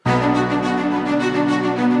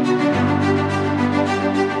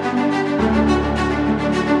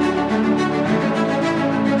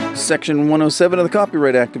Section 107 of the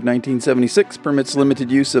Copyright Act of 1976 permits limited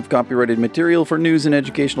use of copyrighted material for news and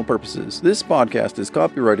educational purposes. This podcast is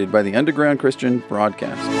copyrighted by the Underground Christian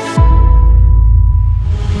Broadcast.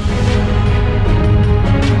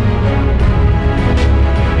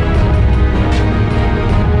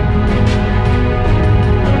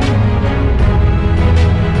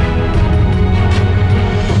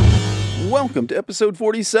 Welcome to episode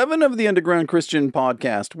 47 of the Underground Christian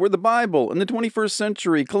Podcast, where the Bible and the 21st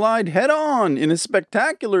century collide head-on in a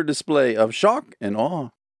spectacular display of shock and awe.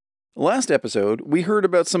 Last episode, we heard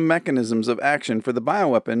about some mechanisms of action for the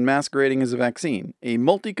bioweapon masquerading as a vaccine, a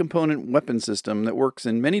multi-component weapon system that works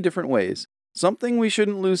in many different ways, something we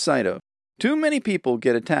shouldn't lose sight of. Too many people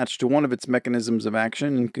get attached to one of its mechanisms of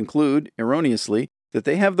action and conclude, erroneously, that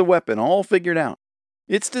they have the weapon all figured out.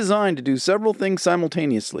 It's designed to do several things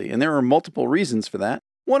simultaneously, and there are multiple reasons for that,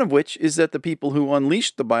 one of which is that the people who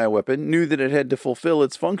unleashed the bioweapon knew that it had to fulfill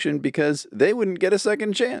its function because they wouldn't get a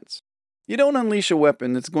second chance. You don't unleash a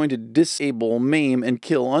weapon that's going to disable, maim, and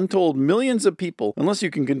kill untold millions of people unless you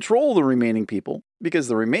can control the remaining people, because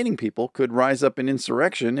the remaining people could rise up in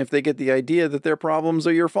insurrection if they get the idea that their problems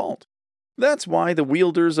are your fault. That's why the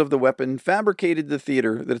wielders of the weapon fabricated the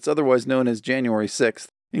theater that's otherwise known as January 6th,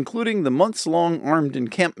 including the months-long armed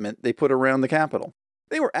encampment they put around the Capitol.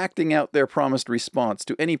 They were acting out their promised response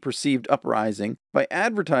to any perceived uprising by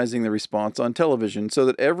advertising the response on television so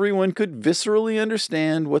that everyone could viscerally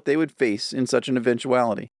understand what they would face in such an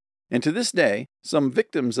eventuality. And to this day, some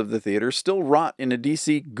victims of the theater still rot in a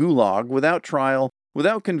DC gulag without trial,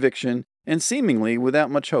 without conviction, and seemingly without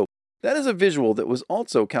much hope. That is a visual that was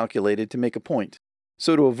also calculated to make a point.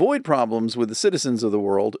 So to avoid problems with the citizens of the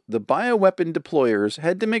world, the bioweapon deployers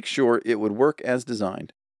had to make sure it would work as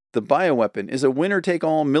designed. The bioweapon is a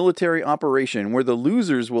winner-take-all military operation where the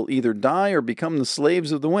losers will either die or become the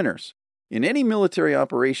slaves of the winners. In any military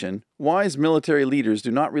operation, wise military leaders do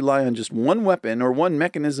not rely on just one weapon or one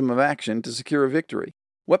mechanism of action to secure a victory.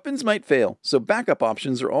 Weapons might fail, so backup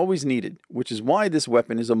options are always needed, which is why this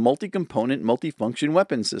weapon is a multi-component, multi-function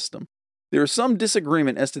weapon system. There is some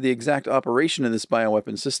disagreement as to the exact operation of this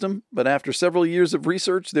bioweapon system, but after several years of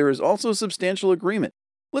research, there is also substantial agreement.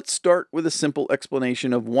 Let's start with a simple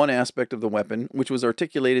explanation of one aspect of the weapon, which was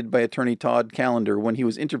articulated by attorney Todd Callender when he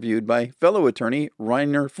was interviewed by fellow attorney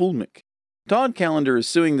Reiner Fuellmich. Todd Callender is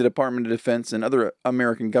suing the Department of Defense and other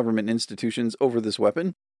American government institutions over this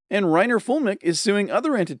weapon, and Reiner Fuellmich is suing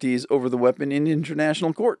other entities over the weapon in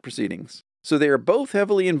international court proceedings. So they are both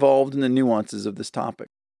heavily involved in the nuances of this topic.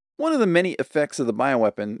 One of the many effects of the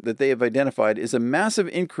bioweapon that they have identified is a massive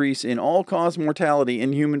increase in all-cause mortality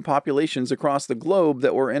in human populations across the globe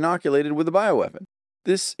that were inoculated with the bioweapon.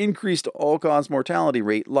 This increased all-cause mortality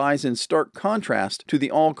rate lies in stark contrast to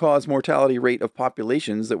the all-cause mortality rate of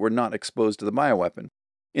populations that were not exposed to the bioweapon.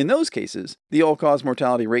 In those cases, the all-cause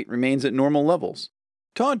mortality rate remains at normal levels.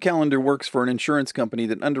 Todd Callender works for an insurance company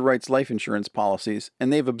that underwrites life insurance policies,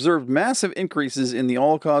 and they've observed massive increases in the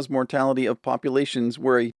all-cause mortality of populations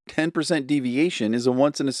where a 10% deviation is a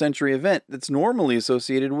once-in-a-century event that's normally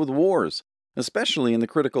associated with wars, especially in the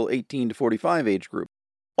critical 18 to 45 age group.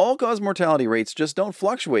 All-cause mortality rates just don't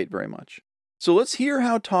fluctuate very much. So let's hear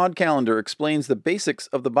how Todd Callender explains the basics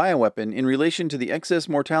of the bioweapon in relation to the excess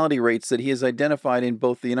mortality rates that he has identified in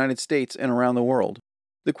both the United States and around the world.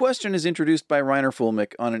 The question is introduced by Reiner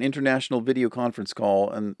Fuellmich on an international video conference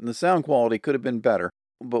call, and the sound quality could have been better,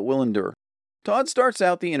 but we'll endure. Todd starts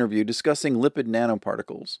out the interview discussing lipid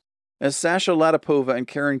nanoparticles. As Sasha Latipova and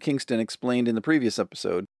Karen Kingston explained in the previous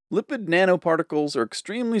episode, lipid nanoparticles are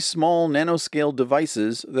extremely small nanoscale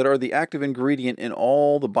devices that are the active ingredient in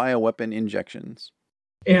all the bioweapon injections.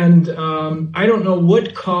 And I don't know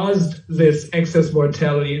what caused this excess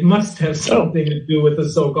mortality. It must have something to do with the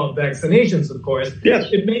so-called vaccinations, of course. Yes.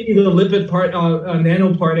 It may be the lipid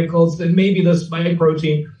nanoparticles. It may be the spike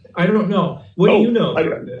protein. I don't know. What do you know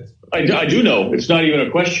about this? I do know. It's not even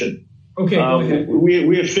a question. Okay, go ahead.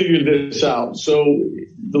 We have figured this out. So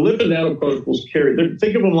the lipid nanoparticles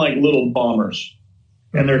think of them like little bombers,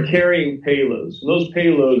 and they're carrying payloads. And those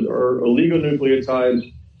payloads are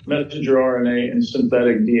oligonucleotides, messenger RNA, and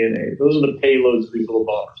synthetic DNA. Those are the payloads of these little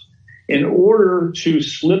bombers. In order to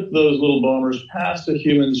slip those little bombers past the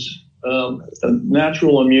human's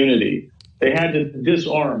natural immunity, they had to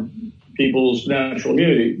disarm people's natural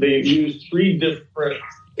immunity. They used three different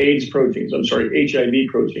HIV proteins, the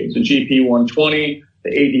GP120, the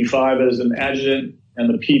AD5 as an adjuvant, and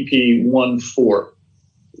the PP14.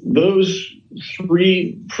 Those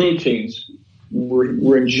three proteins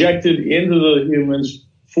were injected into the humans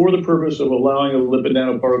for the purpose of allowing the lipid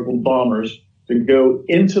nanoparticle bombers to go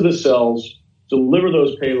into the cells, deliver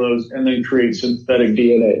those payloads, and then create synthetic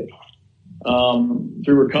DNA.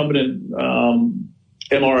 through recombinant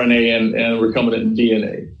mRNA and recombinant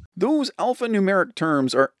DNA. Those alphanumeric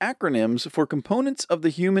terms are acronyms for components of the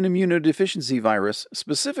human immunodeficiency virus,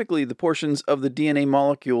 specifically the portions of the DNA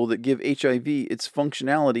molecule that give HIV its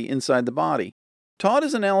functionality inside the body. Todd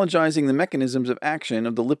is analogizing the mechanisms of action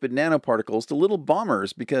of the lipid nanoparticles to little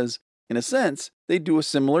bombers because, in a sense, they do a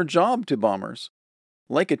similar job to bombers.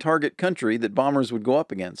 Like a target country that bombers would go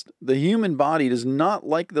up against, the human body does not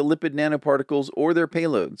like the lipid nanoparticles or their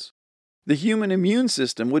payloads. The human immune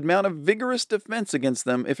system would mount a vigorous defense against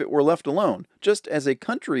them if it were left alone, just as a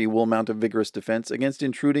country will mount a vigorous defense against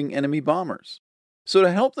intruding enemy bombers. So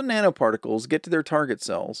to help the nanoparticles get to their target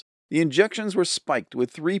cells, the injections were spiked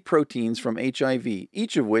with 3 proteins from HIV,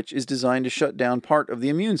 each of which is designed to shut down part of the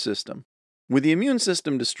immune system. With the immune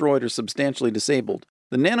system destroyed or substantially disabled,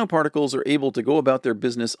 the nanoparticles are able to go about their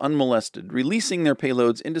business unmolested, releasing their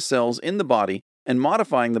payloads into cells in the body and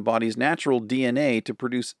modifying the body's natural DNA to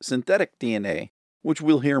produce synthetic DNA, which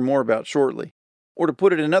we'll hear more about shortly. Or to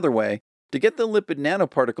put it another way, to get the lipid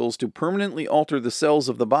nanoparticles to permanently alter the cells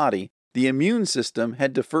of the body, the immune system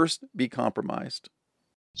had to first be compromised.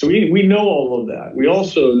 So we know all of that. We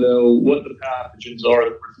also know what the pathogens are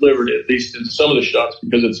that were delivered, at least in some of the shots,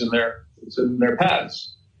 because it's in their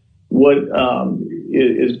patents. What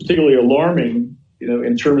is particularly alarming,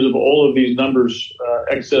 in terms of all of these numbers,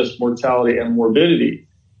 excess mortality and morbidity,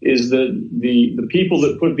 is that the people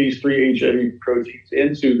that put these 3 HIV proteins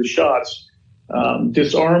into the shots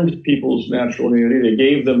disarmed people's natural immunity. They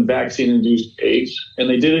gave them vaccine-induced AIDS, and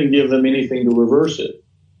they didn't give them anything to reverse it.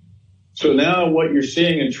 So now what you're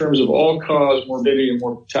seeing in terms of all-cause morbidity and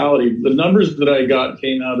mortality, the numbers that I got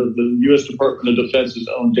came out of the U.S. Department of Defense's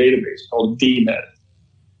own database called DMED.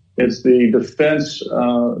 It's the Defense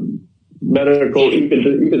Medical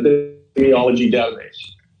Epidemiology Database.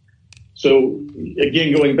 So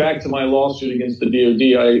again, going back to my lawsuit against the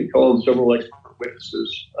DoD, I called several expert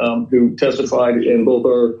witnesses who testified in both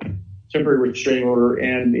our temporary restraining order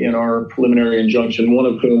and in our preliminary injunction, one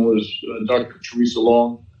of whom was Dr. Teresa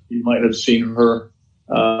Long. You might have seen her,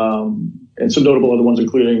 and some notable other ones,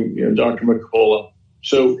 including Dr. McCullough.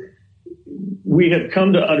 So we have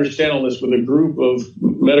come to understand all this with a group of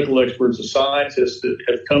medical experts and scientists that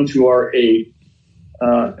have come to our aid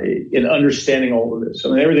in understanding all of this. I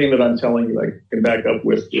mean, everything that I'm telling you, I can back up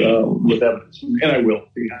with evidence, and I will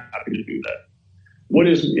be happy to do that. What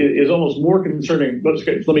is almost more concerning, let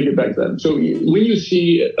me get back to that. So when you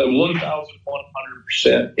see a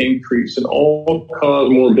 1,100% increase in all-cause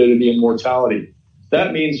morbidity and mortality,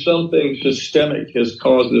 that means something systemic has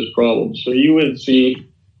caused this problem. So you would see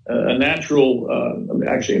a natural,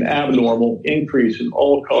 actually an abnormal increase in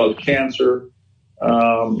all-cause cancer,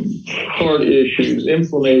 heart issues,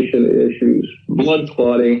 inflammation issues, blood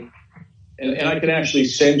clotting, and I can actually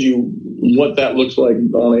send you what that looks like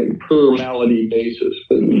on a per malady basis.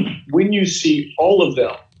 But when you see all of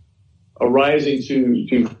them arising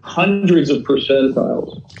to hundreds of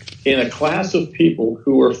percentiles in a class of people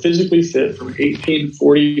who are physically fit from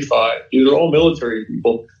 1845, these are all military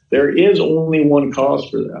people, there is only one cause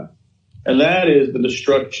for that, and that is the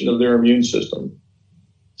destruction of their immune system.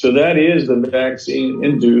 So that is the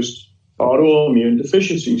vaccine-induced autoimmune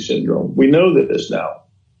deficiency syndrome. We know this now.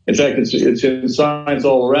 In fact, it's in science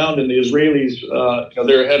all around, and the Israelis,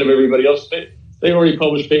 they're ahead of everybody else. They already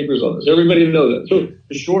published papers on this. Everybody knows that. So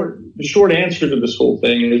the short answer to this whole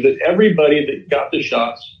thing is that everybody that got the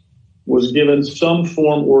shots was given some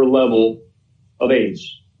form or level of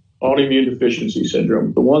AIDS, autoimmune deficiency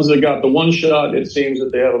syndrome. The ones that got the one shot, it seems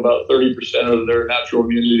that they have about 30% of their natural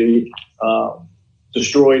immunity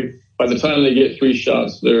destroyed. By the time they get 3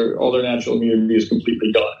 shots, all their natural immunity is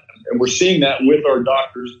completely gone. And we're seeing that with our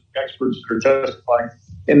doctors, experts that are testifying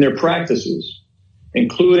in their practices,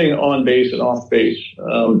 including on-base and off-base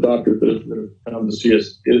doctors that have come to see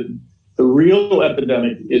us. The real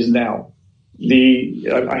epidemic is now.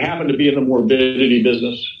 I happen to be in the morbidity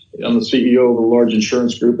business. I'm the CEO of a large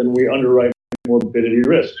insurance group, and we underwrite morbidity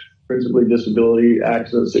risk, principally disability,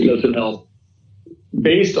 accident, sickness, and health.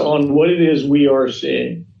 Based on what it is we are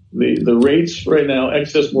seeing, the rates right now,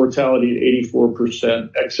 excess mortality at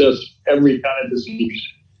 84%, excess every kind of disease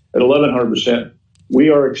at 1,100%. We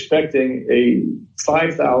are expecting a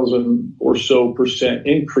 5,000 or so %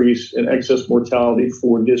 increase in excess mortality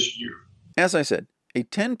for this year. As I said, a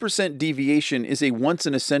 10% deviation is a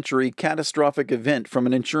once-in-a-century catastrophic event from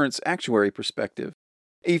an insurance actuary perspective.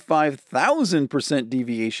 A 5,000%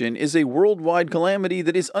 deviation is a worldwide calamity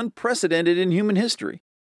that is unprecedented in human history.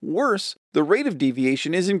 Worse, the rate of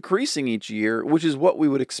deviation is increasing each year, which is what we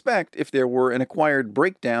would expect if there were an acquired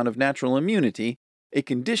breakdown of natural immunity, a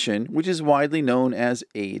condition which is widely known as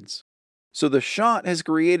AIDS. So the shot has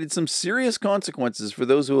created some serious consequences for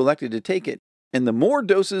those who elected to take it, and the more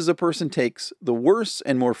doses a person takes, the worse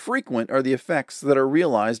and more frequent are the effects that are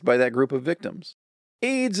realized by that group of victims.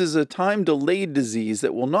 AIDS is a time-delayed disease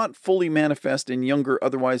that will not fully manifest in younger,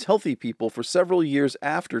 otherwise healthy people for several years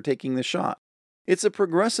after taking the shot. It's a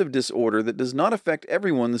progressive disorder that does not affect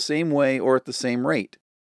everyone the same way or at the same rate.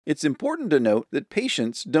 It's important to note that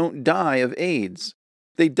patients don't die of AIDS.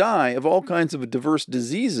 They die of all kinds of diverse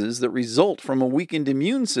diseases that result from a weakened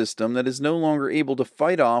immune system that is no longer able to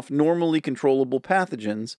fight off normally controllable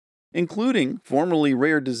pathogens, including formerly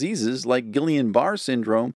rare diseases like Guillain-Barré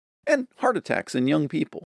syndrome and heart attacks in young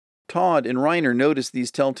people. Todd and Reiner noticed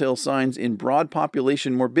these telltale signs in broad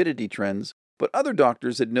population morbidity trends, but other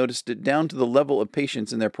doctors had noticed it down to the level of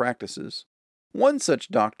patients in their practices. One such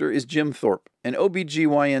doctor is Jim Thorp, an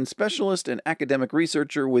OBGYN specialist and academic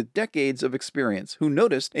researcher with decades of experience, who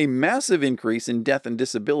noticed a massive increase in death and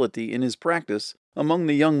disability in his practice among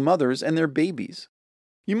the young mothers and their babies.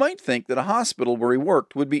 You might think that a hospital where he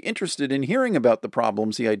worked would be interested in hearing about the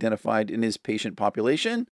problems he identified in his patient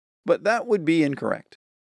population, but that would be incorrect.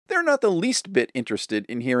 They're not the least bit interested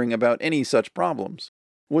in hearing about any such problems.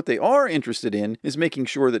 What they are interested in is making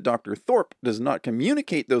sure that Dr. Thorp does not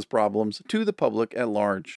communicate those problems to the public at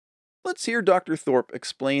large. Let's hear Dr. Thorp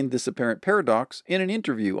explain this apparent paradox in an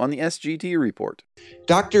interview on the SGT report.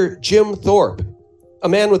 Dr. Jim Thorp, a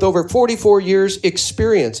man with over 44 years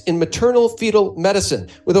experience in maternal fetal medicine,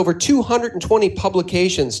 with over 220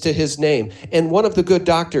 publications to his name, and one of the good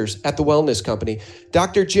doctors at the wellness company.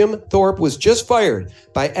 Dr. Jim Thorp was just fired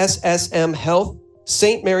by SSM Health,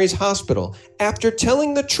 St. Mary's Hospital, after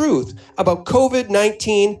telling the truth about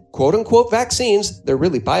COVID-19 quote-unquote vaccines, they're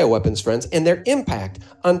really bioweapons, friends, and their impact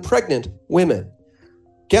on pregnant women.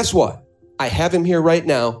 Guess what? I have him here right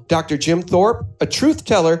now, Dr. Jim Thorp, a truth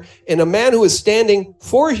teller and a man who is standing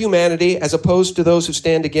for humanity as opposed to those who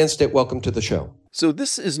stand against it. Welcome to the show. So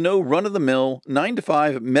this is no run-of-the-mill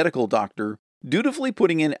 9-to-5 medical doctor dutifully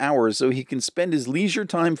putting in hours so he can spend his leisure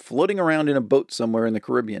time floating around in a boat somewhere in the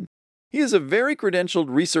Caribbean. He is a very credentialed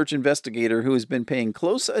research investigator who has been paying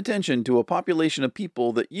close attention to a population of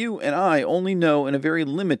people that you and I only know in a very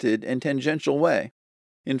limited and tangential way.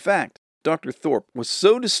 In fact, Dr. Thorp was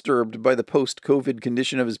so disturbed by the post-COVID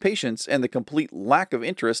condition of his patients and the complete lack of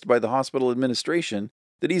interest by the hospital administration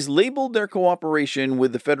that he's labeled their cooperation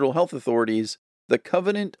with the federal health authorities the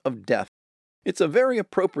Covenant of Death. It's a very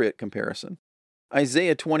appropriate comparison.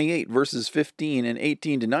 Isaiah 28 verses 15 and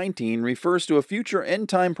 18 to 19 refers to a future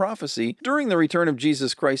end-time prophecy during the return of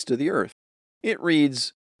Jesus Christ to the earth. It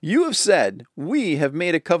reads, "You have said, we have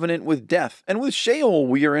made a covenant with death, and with Sheol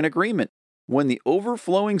we are in agreement. When the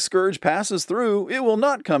overflowing scourge passes through, it will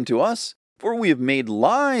not come to us, for we have made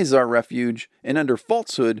lies our refuge, and under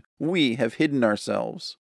falsehood we have hidden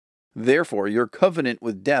ourselves. Therefore your covenant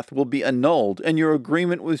with death will be annulled, and your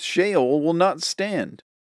agreement with Sheol will not stand.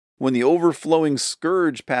 When the overflowing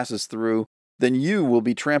scourge passes through, then you will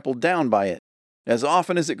be trampled down by it. As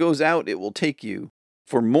often as it goes out, it will take you.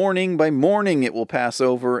 For morning by morning it will pass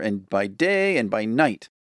over, and by day and by night.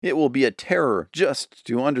 It will be a terror just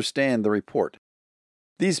to understand the report."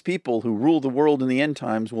 These people who rule the world in the end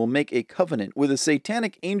times will make a covenant with the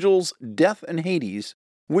satanic angels Death and Hades,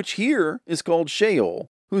 which here is called Sheol,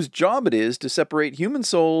 whose job it is to separate human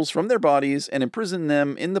souls from their bodies and imprison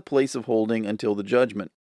them in the place of holding until the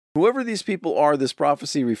judgment. Whoever these people are this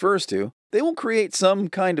prophecy refers to, they will create some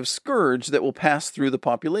kind of scourge that will pass through the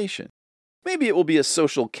population. Maybe it will be a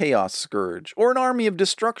social chaos scourge, or an army of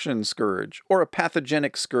destruction scourge, or a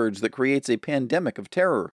pathogenic scourge that creates a pandemic of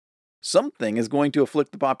terror. Something is going to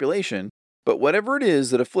afflict the population, but whatever it is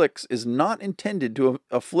that afflicts is not intended to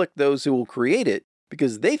afflict those who will create it,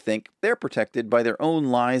 because they think they're protected by their own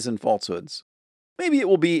lies and falsehoods. Maybe it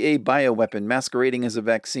will be a bioweapon masquerading as a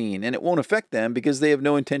vaccine, and it won't affect them because they have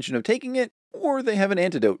no intention of taking it, or they have an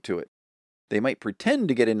antidote to it. They might pretend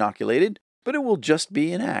to get inoculated, but it will just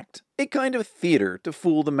be an act, a kind of theater to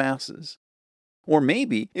fool the masses. Or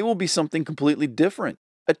maybe it will be something completely different,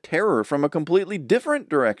 a terror from a completely different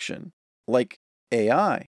direction, like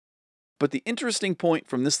AI. But the interesting point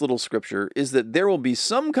from this little scripture is that there will be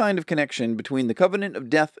some kind of connection between the covenant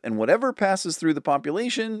of death and whatever passes through the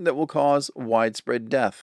population that will cause widespread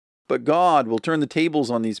death. But God will turn the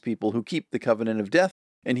tables on these people who keep the covenant of death,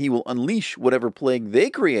 and he will unleash whatever plague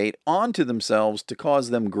they create onto themselves to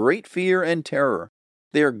cause them great fear and terror.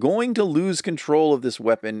 They are going to lose control of this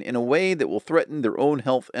weapon in a way that will threaten their own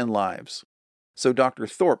health and lives. So Dr.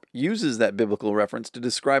 Thorp uses that biblical reference to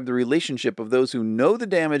describe the relationship of those who know the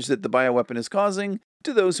damage that the bioweapon is causing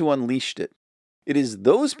to those who unleashed it. It is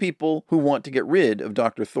those people who want to get rid of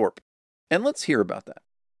Dr. Thorp. And let's hear about that.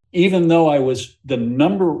 even though I was the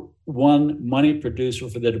number one money producer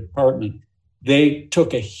for the department, they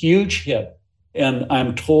took a huge hit. And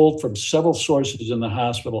I'm told from several sources in the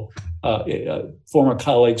hospital, former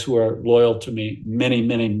colleagues who are loyal to me,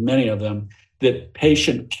 many of them, that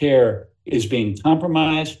patient care is being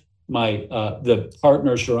compromised. The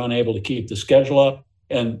partners are unable to keep the schedule up,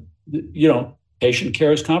 and patient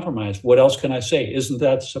care is compromised. What else can I say? Isn't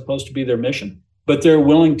that supposed to be their mission? But they're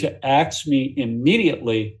willing to axe me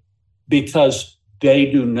immediately because they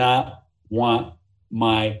do not want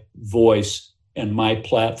my voice and my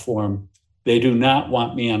platform. They do not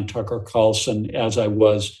want me on Tucker Carlson as I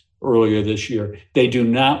was earlier this year. They do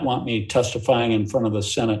not want me testifying in front of the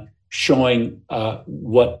Senate, showing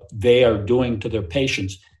what they are doing to their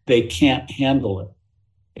patients. They can't handle it.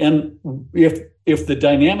 And if the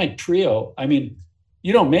dynamic trio,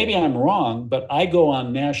 maybe I'm wrong, but I go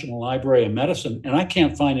on National Library of Medicine and I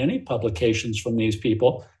can't find any publications from these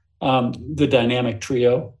people, the dynamic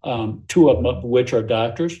trio, two of them which are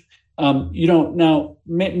doctors. Now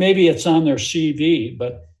maybe it's on their CV,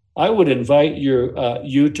 but I would invite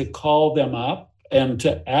you to call them up and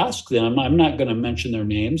to ask them. I'm not going to mention their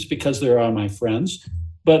names because they are my friends,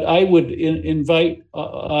 but I would invite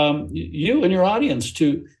you and your audience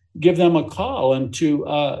to give them a call and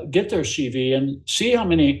to get their CV and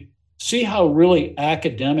see how really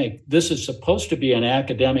academic, this is supposed to be an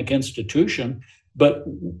academic institution, but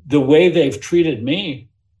the way they've treated me,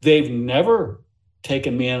 they've never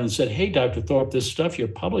taken me in and said, hey, Dr. Thorp, this stuff you're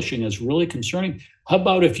publishing is really concerning. How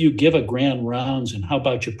about if you give a grand rounds and how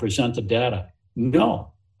about you present the data?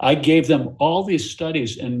 No, I gave them all these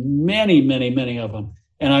studies and many of them,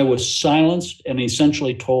 and I was silenced and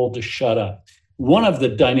essentially told to shut up. One of the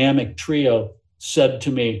dynamic trio said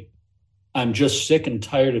to me, I'm just sick and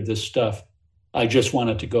tired of this stuff. I just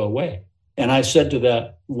want it to go away. And I said to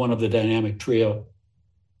that one of the dynamic trio,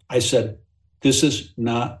 I said, this is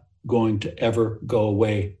not going to ever go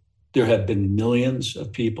away. There have been millions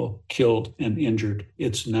of people killed and injured.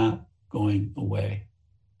 It's not going away.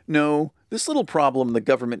 No, this little problem the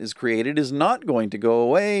government has created is not going to go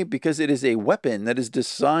away because it is a weapon that is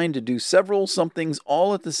designed to do several somethings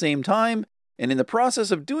all at the same time, and in the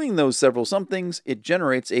process of doing those several somethings, it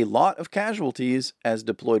generates a lot of casualties, as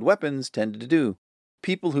deployed weapons tend to do.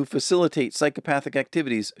 People who facilitate psychopathic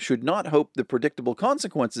activities should not hope the predictable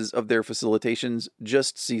consequences of their facilitations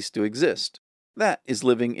just cease to exist. That is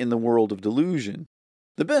living in the world of delusion.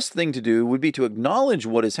 The best thing to do would be to acknowledge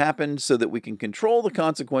what has happened so that we can control the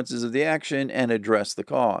consequences of the action and address the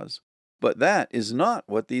cause. But that is not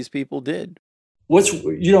what these people did.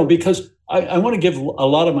 Because I want to give a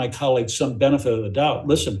lot of my colleagues some benefit of the doubt.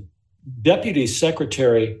 Listen, Deputy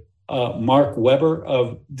Secretary Mark Weber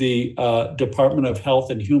of the Department of Health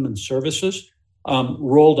and Human Services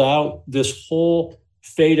rolled out this whole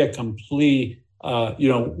fait accompli,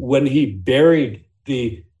 when he buried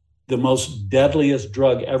the most deadliest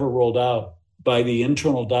drug ever rolled out by the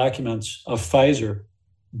internal documents of Pfizer,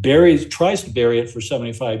 tries to bury it for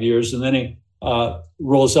 75 years, and then he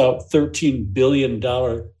rolls out $13 billion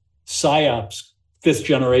PSYOPs, fifth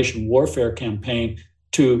generation warfare campaign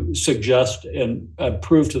to suggest and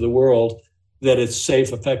prove to the world that it's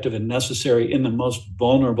safe, effective, and necessary in the most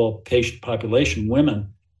vulnerable patient population,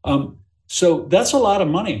 women. So that's a lot of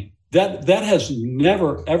money. That has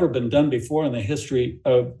never, ever been done before in the history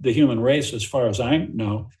of the human race, as far as I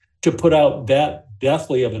know, to put out that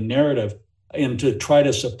deathly of a narrative and to try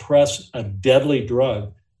to suppress a deadly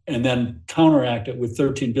drug and then counteract it with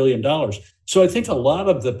 $13 billion. So I think a lot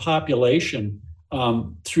of the population,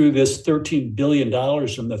 through this $13 billion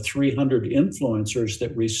and the 300 influencers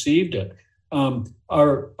that received it,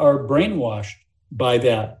 are brainwashed by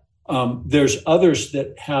that. There's others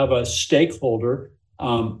that have a stakeholder.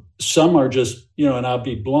 Some are just, and I'll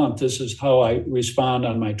be blunt, this is how I respond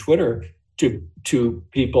on my Twitter to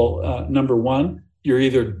people. Number one, you're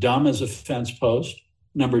either dumb as a fence post.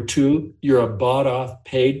 Number two, you're a bought off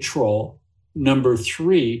paid troll. Number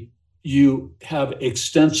three, you have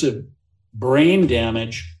extensive brain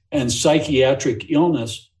damage and psychiatric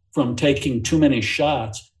illness from taking too many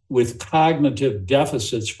shots with cognitive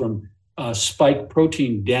deficits from spike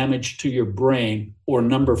protein damage to your brain. Or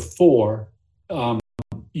number four,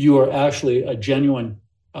 you are actually a genuine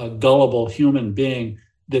gullible human being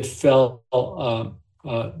that fell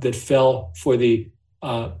for the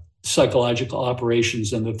psychological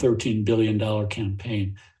operations and the $13 billion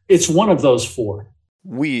campaign. It's one of those four.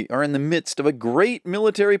 We are in the midst of a great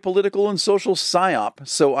military, political, and social psyop,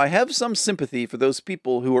 so I have some sympathy for those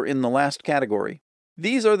people who are in the last category.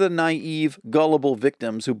 These are the naive, gullible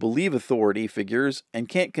victims who believe authority figures and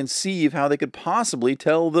can't conceive how they could possibly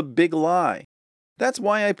tell the big lie. That's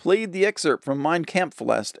why I played the excerpt from Mein Kampf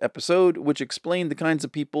last episode, which explained the kinds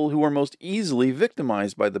of people who are most easily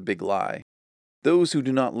victimized by the big lie. Those who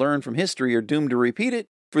do not learn from history are doomed to repeat it,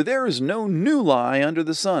 for there is no new lie under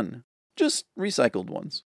the sun, just recycled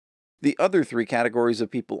ones. The other three categories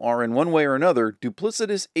of people are, in one way or another,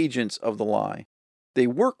 duplicitous agents of the lie. They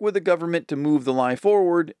work with the government to move the lie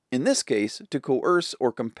forward, in this case, to coerce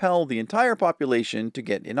or compel the entire population to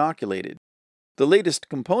get inoculated. The latest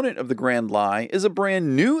component of the grand lie is a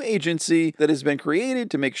brand new agency that has been created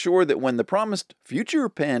to make sure that when the promised future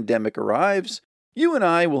pandemic arrives, you and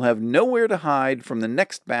I will have nowhere to hide from the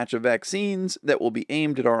next batch of vaccines that will be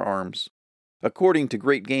aimed at our arms. According to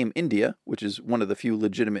Great Game India, which is one of the few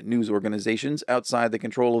legitimate news organizations outside the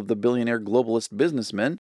control of the billionaire globalist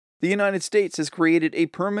businessmen, the United States has created a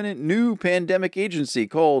permanent new pandemic agency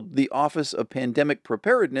called the Office of Pandemic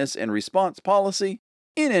Preparedness and Response Policy,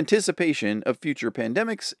 in anticipation of future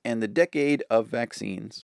pandemics and the decade of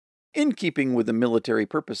vaccines. In keeping with the military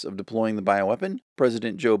purpose of deploying the bioweapon,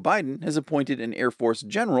 President Joe Biden has appointed an Air Force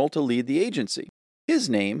general to lead the agency. His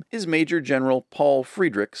name is Major General Paul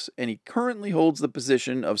Friedrichs, and he currently holds the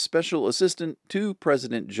position of Special Assistant to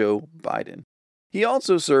President Joe Biden. He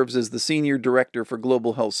also serves as the Senior Director for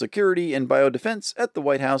Global Health Security and Biodefense at the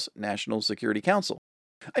White House National Security Council.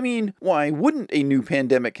 I mean, why wouldn't a new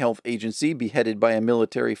pandemic health agency be headed by a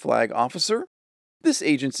military flag officer? This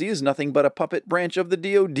agency is nothing but a puppet branch of the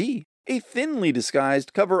DoD, a thinly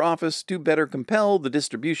disguised cover office to better compel the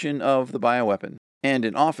distribution of the bioweapon, and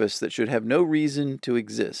an office that should have no reason to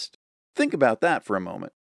exist. Think about that for a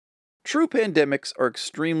moment. True pandemics are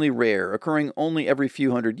extremely rare, occurring only every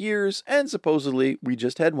few hundred years, and supposedly we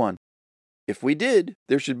just had one. If we did,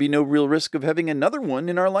 there should be no real risk of having another one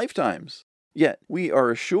in our lifetimes. Yet, we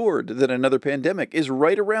are assured that another pandemic is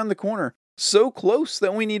right around the corner, so close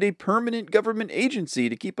that we need a permanent government agency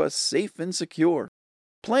to keep us safe and secure.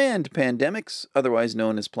 Planned pandemics, otherwise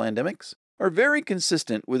known as plandemics, are very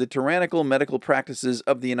consistent with the tyrannical medical practices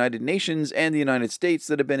of the United Nations and the United States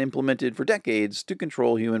that have been implemented for decades to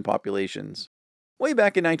control human populations. Way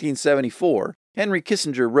back in 1974, Henry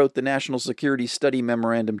Kissinger wrote the National Security Study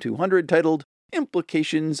Memorandum 200 titled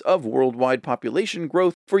Implications of Worldwide Population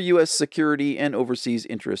Growth for U.S. Security and Overseas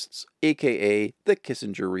Interests, aka the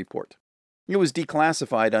Kissinger Report. It was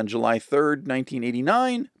declassified on July 3,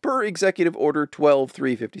 1989, per Executive Order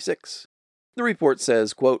 12356. The report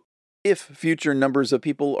says, quote, "If future numbers of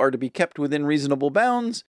people are to be kept within reasonable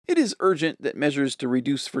bounds, it is urgent that measures to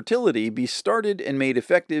reduce fertility be started and made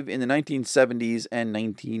effective in the 1970s and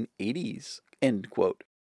 1980s." End quote.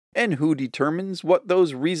 And who determines what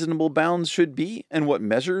those reasonable bounds should be and what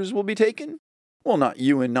measures will be taken? Well, not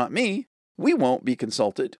you and not me. We won't be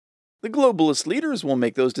consulted. The globalist leaders will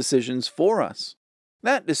make those decisions for us.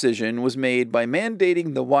 That decision was made by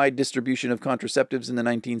mandating the wide distribution of contraceptives in the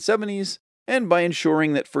 1970s and by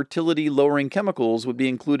ensuring that fertility-lowering chemicals would be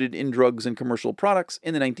included in drugs and commercial products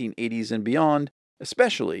in the 1980s and beyond,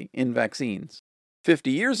 especially in vaccines.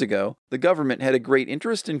 50 years ago, the government had a great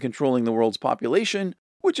interest in controlling the world's population,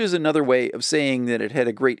 which is another way of saying that it had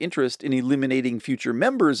a great interest in eliminating future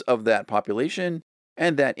members of that population,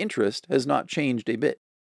 and that interest has not changed a bit.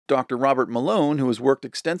 Dr. Robert Malone, who has worked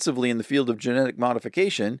extensively in the field of genetic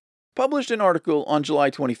modification, published an article on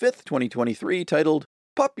July 25, 2023, titled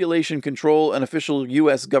Population Control and Official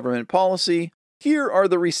U.S. Government Policy. Here are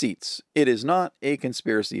the receipts. It is not a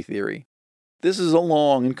conspiracy theory. This is a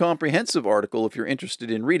long and comprehensive article if you're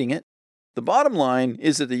interested in reading it. The bottom line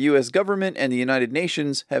is that the U.S. government and the United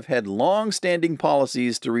Nations have had long-standing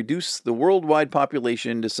policies to reduce the worldwide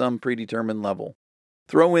population to some predetermined level.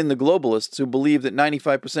 Throw in the globalists who believe that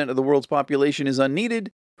 95% of the world's population is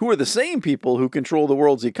unneeded, who are the same people who control the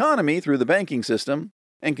world's economy through the banking system,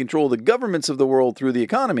 and control the governments of the world through the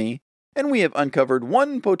economy, and we have uncovered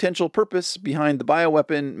one potential purpose behind the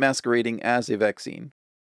bioweapon masquerading as a vaccine.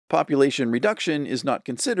 Population reduction is not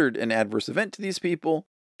considered an adverse event to these people.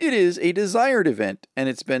 It is a desired event, and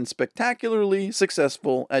it's been spectacularly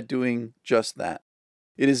successful at doing just that.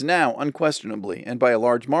 It is now, unquestionably, and by a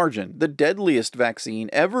large margin, the deadliest vaccine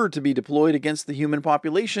ever to be deployed against the human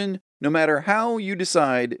population, no matter how you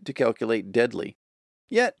decide to calculate deadly.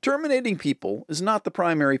 Yet, terminating people is not the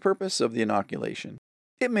primary purpose of the inoculation.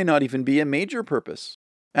 It may not even be a major purpose.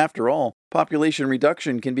 After all, population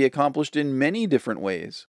reduction can be accomplished in many different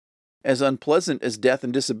ways. As unpleasant as death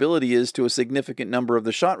and disability is to a significant number of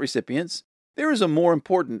the shot recipients, there is a more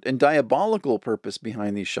important and diabolical purpose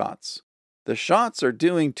behind these shots. The shots are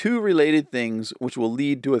doing two related things which will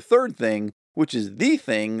lead to a third thing, which is the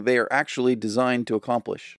thing they are actually designed to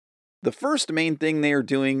accomplish. The first main thing they are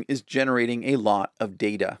doing is generating a lot of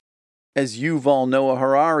data. As Yuval Noah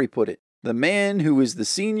Harari put it, The man who is the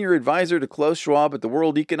senior advisor to Klaus Schwab at the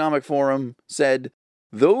World Economic Forum said,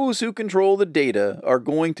 "Those who control the data are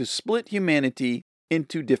going to split humanity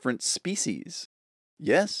into different species."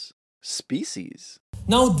 Yes, species.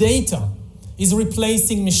 Now data is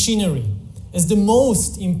replacing machinery as the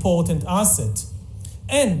most important asset.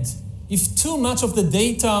 And if too much of the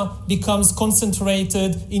data becomes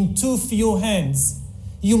concentrated in too few hands,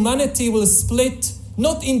 humanity will split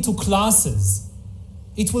not into classes.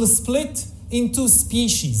 It will split into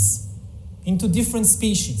species, into different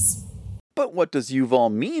species. But what does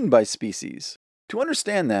Yuval mean by species? To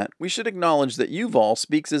understand that, we should acknowledge that Yuval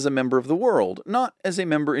speaks as a member of the world, not as a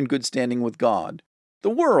member in good standing with God. The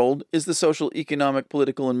world is the social, economic,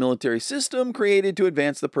 political, and military system created to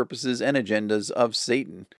advance the purposes and agendas of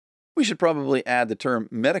Satan. We should probably add the term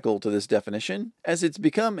medical to this definition, as it's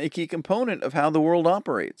become a key component of how the world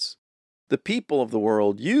operates. The people of the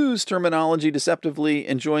world use terminology deceptively,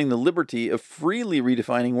 enjoying the liberty of freely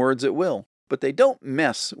redefining words at will, but they don't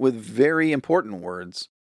mess with very important words.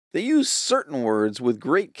 They use certain words with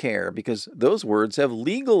great care because those words have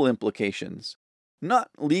legal implications.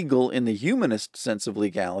 Not legal in the humanist sense of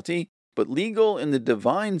legality, but legal in the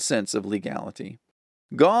divine sense of legality.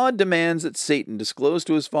 God demands that Satan disclose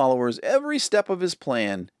to his followers every step of his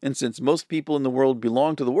plan, and since most people in the world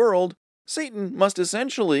belong to the world, Satan must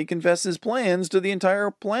essentially confess his plans to the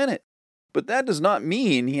entire planet. But that does not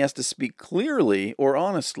mean he has to speak clearly or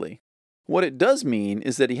honestly. What it does mean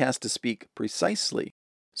is that he has to speak precisely.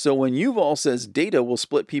 So when Yuval says data will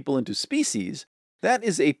split people into species, that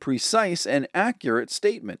is a precise and accurate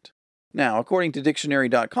statement. Now, according to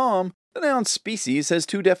dictionary.com, the noun species has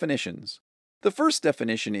two definitions. The first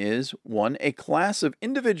definition is, 1, a class of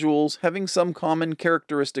individuals having some common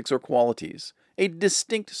characteristics or qualities, a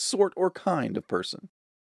distinct sort or kind of person.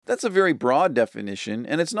 That's a very broad definition,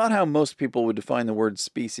 and it's not how most people would define the word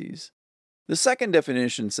species. The second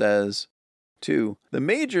definition says, 2, the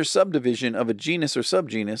major subdivision of a genus or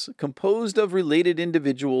subgenus composed of related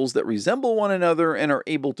individuals that resemble one another and are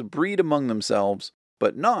able to breed among themselves,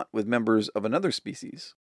 but not with members of another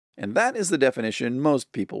species. And that is the definition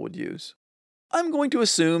most people would use. I'm going to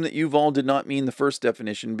assume that Yuval did not mean the first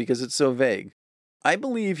definition because it's so vague. I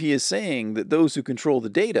believe he is saying that those who control the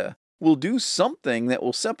data will do something that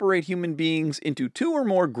will separate human beings into two or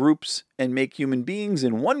more groups and make human beings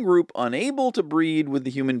in one group unable to breed with the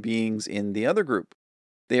human beings in the other group.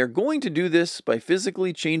 They are going to do this by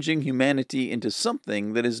physically changing humanity into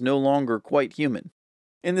something that is no longer quite human.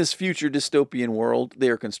 In this future dystopian world they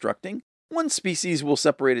are constructing, one species will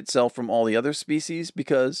separate itself from all the other species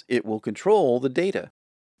because it will control the data.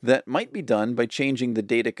 That might be done by changing the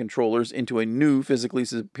data controllers into a new physically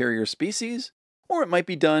superior species, or it might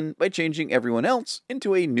be done by changing everyone else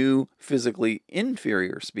into a new physically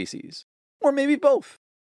inferior species. Or maybe both.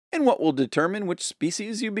 And what will determine which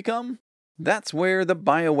species you become? That's where the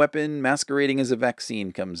bioweapon masquerading as a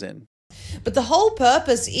vaccine comes in. But the whole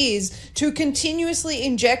purpose is to continuously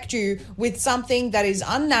inject you with something that is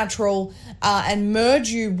unnatural and merge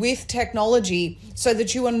you with technology so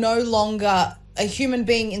that you are no longer a human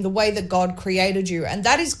being in the way that God created you. And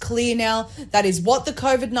that is clear now. That is what the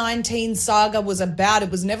COVID-19 saga was about.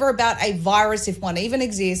 It was never about a virus, if one even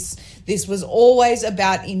exists. This was always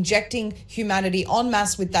about injecting humanity en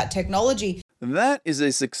masse with that technology. That is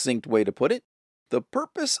a succinct way to put it. The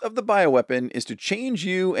purpose of the bioweapon is to change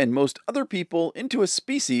you and most other people into a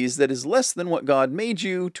species that is less than what God made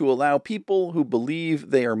you, to allow people who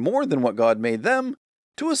believe they are more than what God made them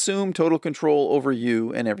to assume total control over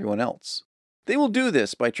you and everyone else. They will do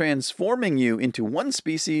this by transforming you into one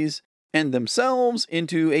species and themselves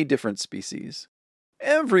into a different species.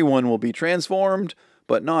 Everyone will be transformed,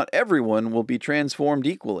 but not everyone will be transformed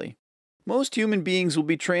equally. Most human beings will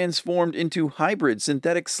be transformed into hybrid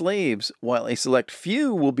synthetic slaves, while a select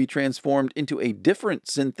few will be transformed into a different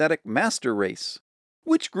synthetic master race.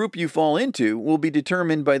 Which group you fall into will be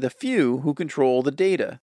determined by the few who control the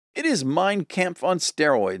data. It is Mein Kampf on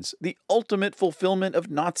steroids, the ultimate fulfillment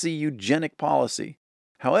of Nazi eugenic policy.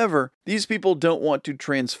 However, these people don't want to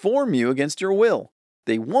transform you against your will.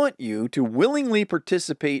 They want you to willingly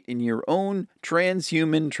participate in your own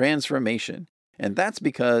transhuman transformation. And that's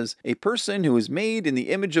because a person who is made in the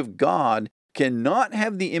image of God cannot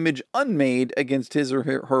have the image unmade against his or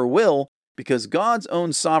her will because God's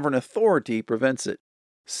own sovereign authority prevents it.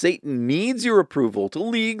 Satan needs your approval to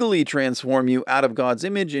legally transform you out of God's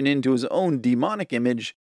image and into his own demonic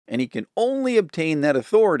image, and he can only obtain that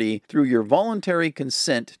authority through your voluntary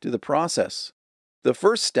consent to the process. The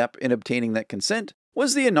first step in obtaining that consent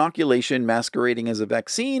was the inoculation masquerading as a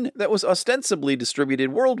vaccine that was ostensibly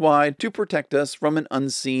distributed worldwide to protect us from an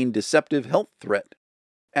unseen deceptive health threat.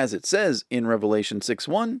 As it says in Revelation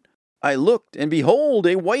 6:1, I looked, and behold,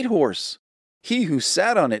 a white horse. He who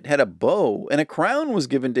sat on it had a bow, and a crown was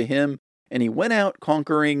given to him, and he went out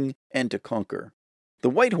conquering and to conquer. The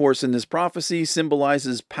white horse in this prophecy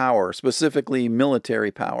symbolizes power, specifically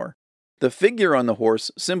military power. The figure on the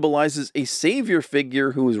horse symbolizes a savior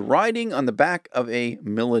figure who is riding on the back of a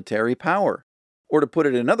military power. Or to put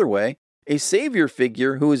it another way, a savior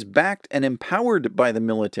figure who is backed and empowered by the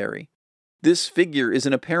military. This figure is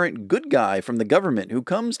an apparent good guy from the government who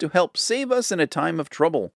comes to help save us in a time of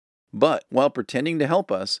trouble. But while pretending to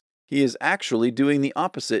help us, he is actually doing the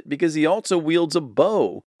opposite because he also wields a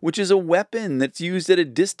bow, which is a weapon that's used at a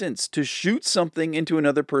distance to shoot something into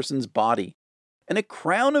another person's body. And a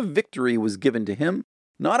crown of victory was given to him,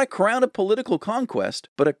 not a crown of political conquest,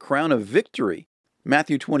 but a crown of victory.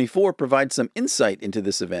 Matthew 24 provides some insight into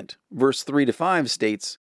this event. Verse 3-5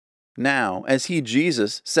 states, Now, as he,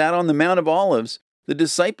 Jesus, sat on the Mount of Olives, the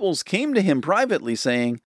disciples came to him privately,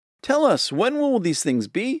 saying, Tell us, when will these things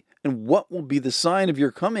be? And what will be the sign of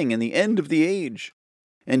your coming and the end of the age?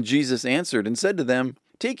 And Jesus answered and said to them,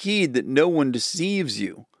 Take heed that no one deceives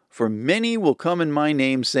you, for many will come in my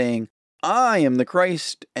name, saying, I am the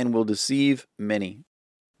Christ, and will deceive many.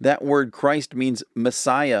 That word Christ means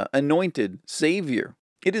Messiah, anointed, Savior.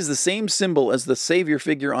 It is the same symbol as the Savior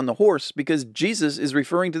figure on the horse because Jesus is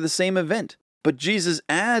referring to the same event. But Jesus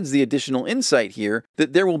adds the additional insight here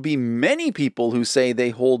that there will be many people who say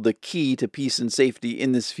they hold the key to peace and safety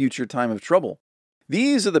in this future time of trouble.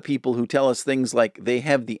 These are the people who tell us things like they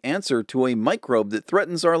have the answer to a microbe that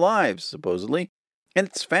threatens our lives, supposedly, and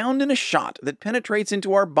it's found in a shot that penetrates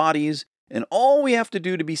into our bodies, and all we have to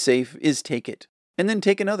do to be safe is take it, and then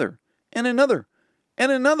take another, and another,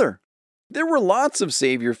 and another. There were lots of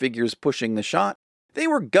savior figures pushing the shot. They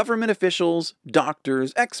were government officials,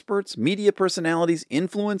 doctors, experts, media personalities,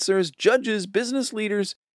 influencers, judges, business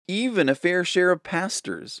leaders, even a fair share of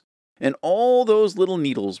pastors. And all those little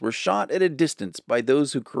needles were shot at a distance by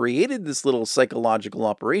those who created this little psychological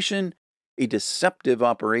operation, a deceptive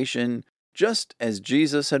operation, just as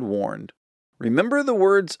Jesus had warned. Remember the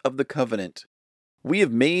words of the covenant. We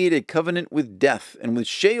have made a covenant with death, and with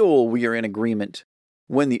Sheol we are in agreement.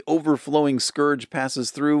 When the overflowing scourge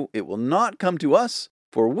passes through, it will not come to us,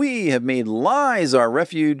 for we have made lies our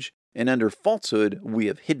refuge, and under falsehood we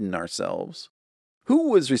have hidden ourselves. Who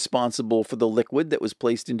was responsible for the liquid that was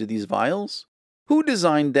placed into these vials? Who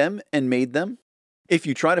designed them and made them? If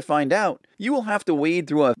you try to find out, you will have to wade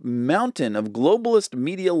through a mountain of globalist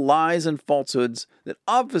media lies and falsehoods that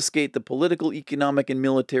obfuscate the political, economic, and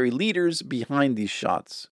military leaders behind these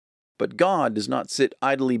shots. But God does not sit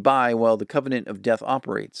idly by while the covenant of death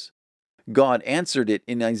operates. God answered it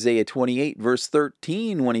in Isaiah 28, verse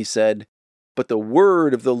 13, when he said, But the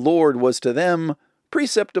word of the Lord was to them,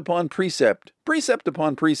 precept upon precept, precept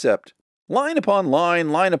upon precept, line upon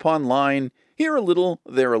line, line upon line, here a little,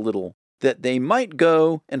 there a little, that they might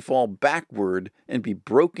go and fall backward and be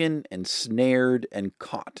broken and snared and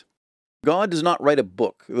caught. God does not write a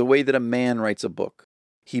book the way that a man writes a book.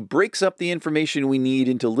 He breaks up the information we need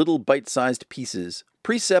into little bite-sized pieces,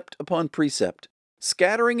 precept upon precept,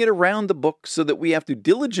 scattering it around the book so that we have to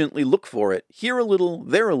diligently look for it, here a little,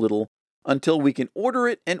 there a little, until we can order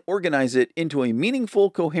it and organize it into a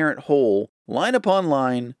meaningful, coherent whole, line upon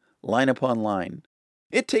line, line upon line.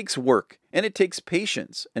 It takes work, and it takes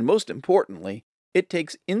patience, and most importantly, it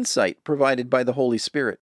takes insight provided by the Holy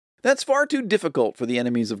Spirit. That's far too difficult for the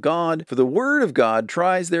enemies of God, for the Word of God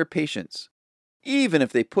tries their patience. Even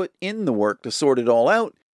if they put in the work to sort it all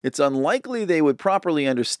out, it's unlikely they would properly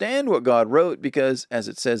understand what God wrote because, as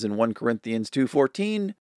it says in 1 Corinthians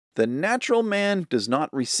 2:14, the natural man does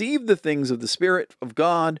not receive the things of the Spirit of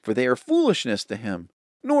God, for they are foolishness to him,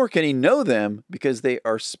 nor can he know them because they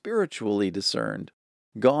are spiritually discerned.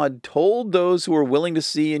 God told those who were willing to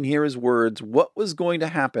see and hear his words what was going to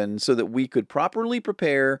happen so that we could properly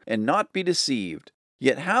prepare and not be deceived.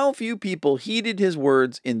 Yet how few people heeded his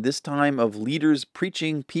words in this time of leaders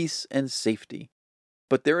preaching peace and safety.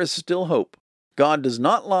 But there is still hope. God does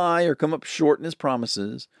not lie or come up short in his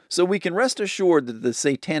promises, so we can rest assured that the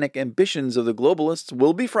satanic ambitions of the globalists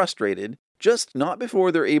will be frustrated, just not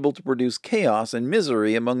before they're able to produce chaos and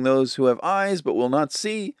misery among those who have eyes but will not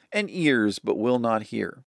see and ears but will not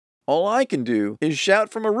hear. All I can do is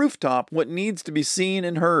shout from a rooftop what needs to be seen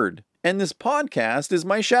and heard, and this podcast is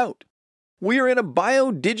my shout. We are in a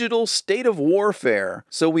biodigital state of warfare,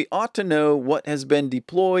 so we ought to know what has been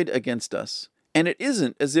deployed against us. And it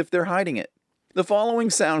isn't as if they're hiding it. The following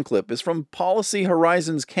sound clip is from Policy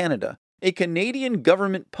Horizons Canada, a Canadian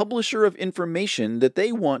government publisher of information that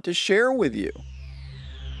they want to share with you.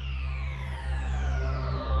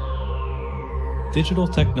 Digital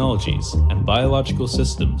technologies and biological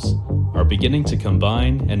systems are beginning to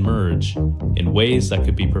combine and merge in ways that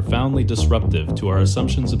could be profoundly disruptive to our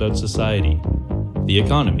assumptions about society, the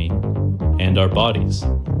economy, and our bodies.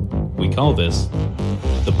 We call this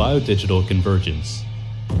the biodigital convergence.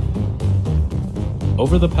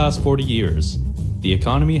 Over the past 40 years, the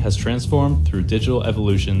economy has transformed through digital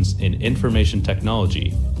evolutions in information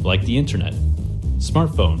technology like the internet,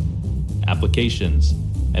 smartphone, applications,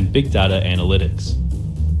 and big data analytics.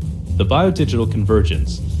 The biodigital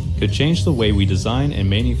convergence could change the way we design and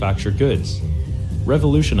manufacture goods,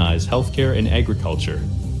 revolutionize healthcare and agriculture,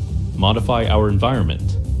 modify our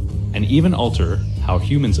environment, and even alter how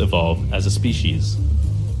humans evolve as a species.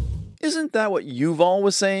 Isn't that what Yuval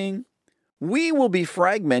was saying? We will be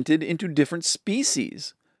fragmented into different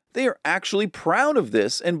species. They are actually proud of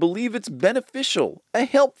this and believe it's beneficial, a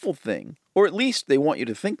helpful thing, or at least they want you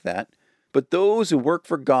to think that. But those who work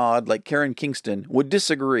for God, like Karen Kingston, would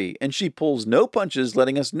disagree, and she pulls no punches,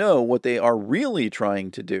 letting us know what they are really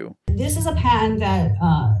trying to do. This is a patent that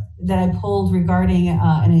I pulled regarding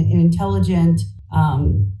an intelligent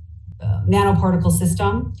nanoparticle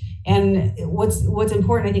system. And what's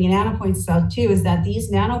important, I think, and Anna points out too, is that these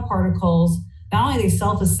nanoparticles, not only are they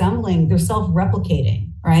self-assembling, they're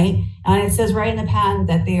self-replicating, right? And it says right in the patent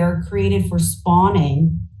that they are created for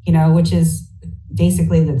spawning, which is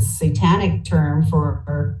basically the satanic term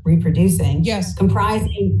for reproducing. Yes.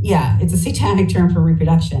 It's a satanic term for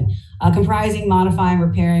reproduction. Comprising, modifying,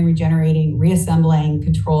 repairing, regenerating, reassembling,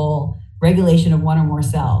 control, regulation of one or more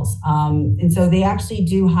cells. And so they actually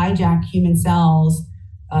do hijack human cells,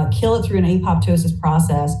 kill it through an apoptosis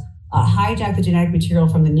process, hijack the genetic material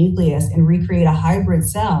from the nucleus, and recreate a hybrid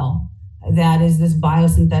cell that is this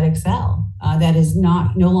biosynthetic cell that is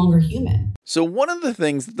no longer human. So one of the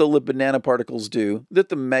things that the lipid nanoparticles do, that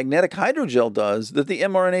the magnetic hydrogel does, that the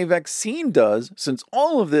mRNA vaccine does, since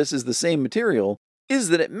all of this is the same material, is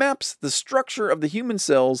that it maps the structure of the human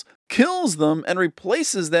cells, kills them, and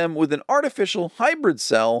replaces them with an artificial hybrid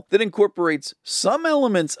cell that incorporates some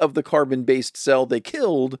elements of the carbon-based cell they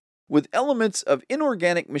killed with elements of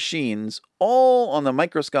inorganic machines, all on the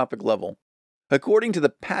microscopic level. According to the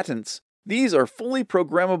patents, these are fully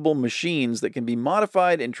programmable machines that can be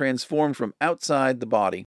modified and transformed from outside the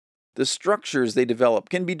body. The structures they develop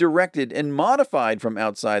can be directed and modified from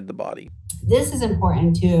outside the body. This is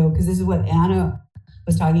important too, because this is what Anna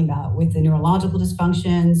was talking about with the neurological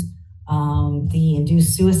dysfunctions, the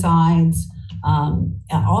induced suicides,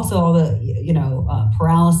 also all the,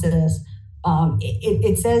 paralysis.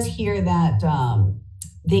 It says here that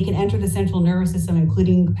they can enter the central nervous system,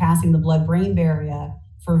 including passing the blood-brain barrier,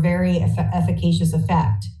 for very efficacious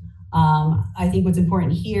effect. I think what's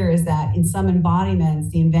important here is that in some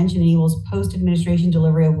embodiments, the invention enables post-administration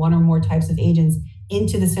delivery of one or more types of agents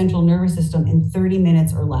into the central nervous system in 30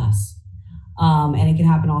 minutes or less. And it can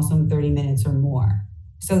happen also in 30 minutes or more.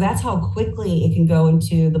 So that's how quickly it can go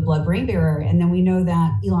into the blood-brain barrier. And then we know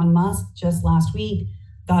that Elon Musk just last week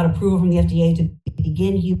got approval from the FDA to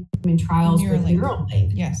begin human trials with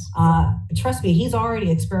Neuralink. Yes. Trust me, he's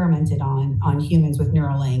already experimented on humans with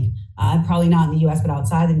Neuralink, probably not in the US, but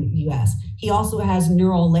outside the US. He also has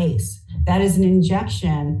neural lace. That is an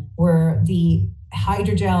injection where the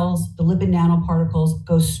hydrogels, the lipid nanoparticles,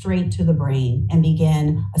 go straight to the brain and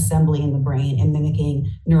begin assembly in the brain and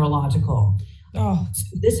mimicking neurological. Oh.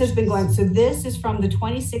 So this has been going, so this is from the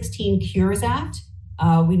 2016 Cures Act.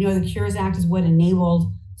 We know the Cures Act is what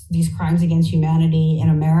enabled these crimes against humanity in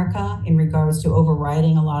America in regards to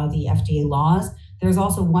overriding a lot of the FDA laws. There's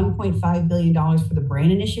also $1.5 billion for the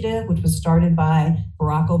BRAIN Initiative, which was started by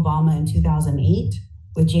Barack Obama in 2008,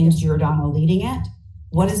 with James Giordano leading it.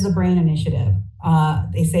 What is the BRAIN Initiative?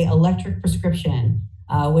 They say electric prescription,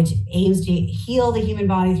 which aims to heal the human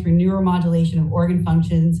body through neuromodulation of organ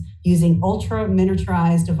functions using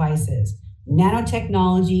ultra-miniaturized devices,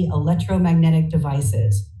 nanotechnology, electromagnetic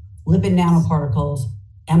devices, lipid nanoparticles,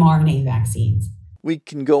 mRNA vaccines. We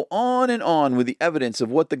can go on and on with the evidence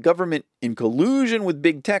of what the government, in collusion with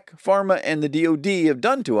big tech, pharma, and the DoD have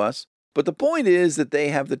done to us, but the point is that they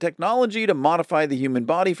have the technology to modify the human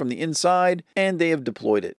body from the inside, and they have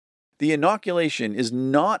deployed it. The inoculation is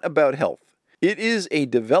not about health. It is a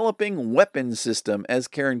developing weapons system, as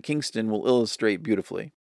Karen Kingston will illustrate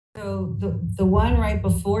beautifully. So the one right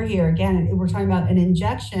before here, again, we're talking about an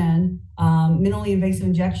injection, minimally invasive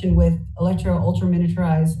injection with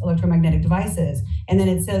ultra-miniaturized electromagnetic devices. And then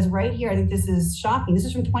it says right here, I think this is shocking. This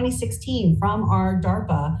is from 2016 from our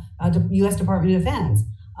DARPA, U.S. Department of Defense.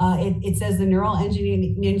 It says the neural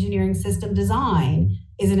engineering system design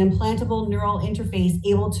is an implantable neural interface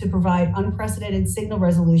able to provide unprecedented signal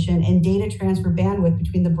resolution and data transfer bandwidth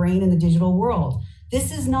between the brain and the digital world.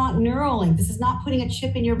 This is not Neuralink. This is not putting a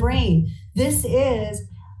chip in your brain. This is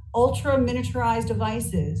ultra miniaturized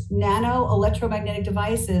devices, nano electromagnetic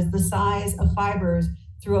devices the size of fibers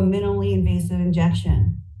through a minimally invasive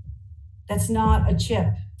injection. That's not a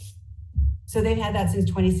chip. So they've had that since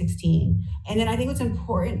 2016. And then I think what's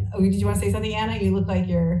important, did you want to say something, Anna? You look like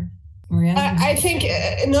you're, Maria? I think,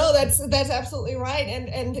 no, that's absolutely right.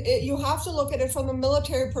 And you have to look at it from a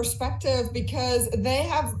military perspective, because they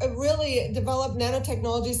have really developed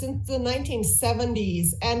nanotechnology since the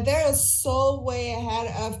 1970s. And they're so way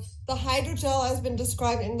ahead of the hydrogel has been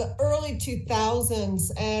described in the early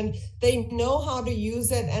 2000s, and they know how to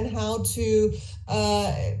use it and how to,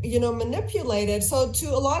 manipulate it. So to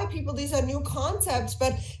a lot of people, these are new concepts,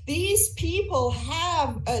 but these people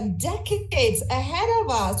have decades ahead of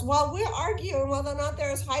us while we're arguing whether or not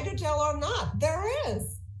there is hydrogel or not. There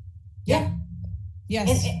is. Yeah.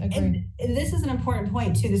 Yes, and this is an important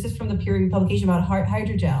point too. This is from the peer-reviewed publication about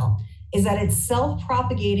hydrogel, is that it's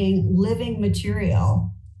self-propagating living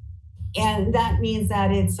material. And that means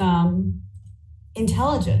that it's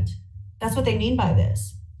intelligent. That's what they mean by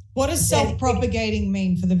this. What does self-propagating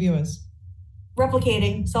mean for the viewers?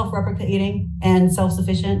 Replicating, self-replicating, and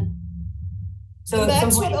self-sufficient. So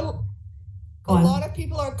that's what a lot of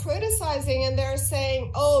people are criticizing, and they're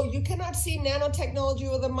saying, oh, you cannot see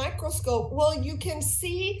nanotechnology with a microscope. Well, you can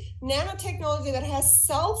see nanotechnology that has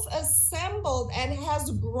self-assembled and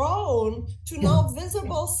has grown to now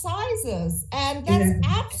visible sizes. And that's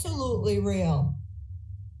absolutely real.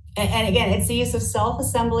 And again, it's the use of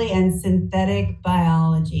self-assembly and synthetic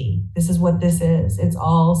biology. This is what this is. It's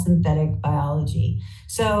all synthetic biology.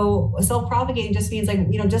 So self-propagating just means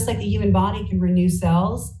just like the human body can renew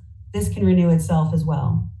cells, this can renew itself as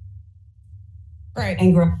well. Right.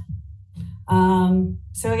 And grow.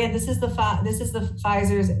 So again, this is the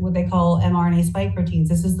Pfizer's, what they call mRNA spike proteins.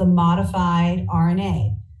 This is the modified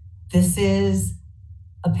RNA. This is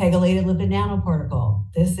a pegylated lipid nanoparticle.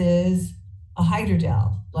 This is a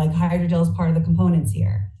hydrogel. Like hydrogel is part of the components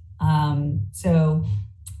here.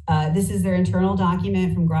 This is their internal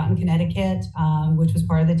document from Groton, Connecticut, which was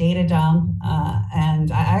part of the data dump.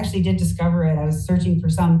 And I actually did discover it. I was searching for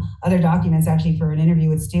some other documents actually for an interview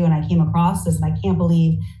with Stu, and I came across this, and I can't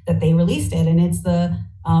believe that they released it. And it's the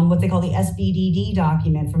what they call the SBDD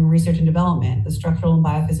document from Research and Development, the structural and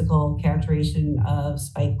biophysical characterization of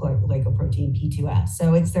spike glycoprotein P2S.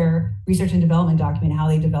 So it's their research and development document, how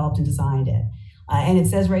they developed and designed it. And it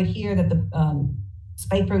says right here that the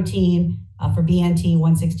spike protein for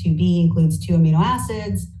BNT162B includes 2 amino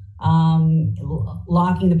acids,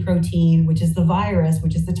 locking the protein, which is the virus,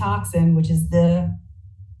 which is the toxin, which is the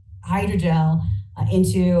hydrogel,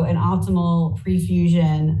 into an optimal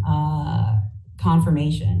prefusion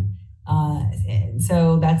conformation.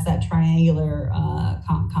 So that's that triangular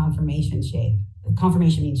conformation shape.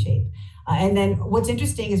 Conformation means shape. And then what's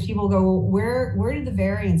interesting is people go, well, where did the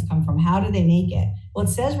variants come from? How do they make it? Well, it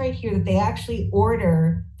says right here that they actually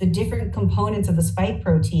order the different components of the spike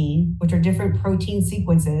protein, which are different protein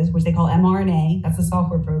sequences, which they call mRNA. That's the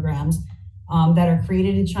software programs that are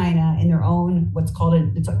created in China in their own, it's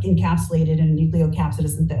encapsulated in a nucleocapsid, a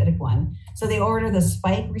synthetic one. So they order the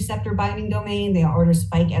spike receptor binding domain. They order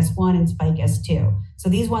spike S1 and spike S2. So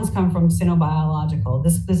these ones come from Sinobiological.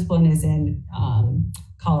 This one is in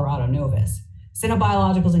Colorado, Novus.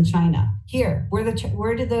 Sinobiological's in China. Here, where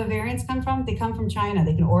did the variants come from? They come from China.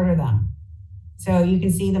 They can order them. So you can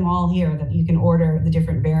see them all here, that you can order the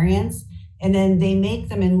different variants. And then they make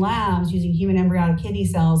them in labs using human embryonic kidney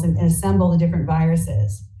cells and assemble the different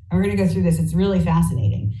viruses. And we're going to go through this. It's really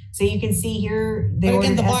fascinating. So you can see here. But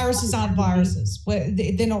again, the viruses aren't viruses.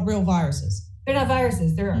 They're not real viruses. They're not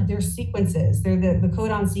viruses. They're sequences. They're the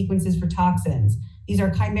codon sequences for toxins. These are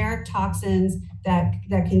chimeric toxins that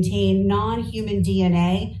contain non-human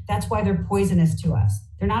DNA. That's why they're poisonous to us.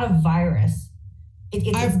 They're not a virus.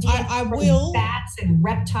 I will. Bats and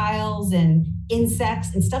reptiles and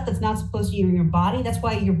insects and stuff that's not supposed to be in your body. That's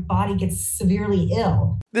why your body gets severely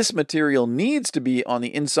ill. This material needs to be on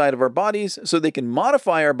the inside of our bodies so they can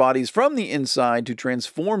modify our bodies from the inside to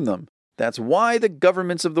transform them. That's why the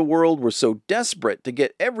governments of the world were so desperate to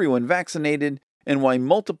get everyone vaccinated, and why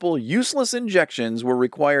multiple useless injections were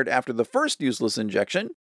required after the first useless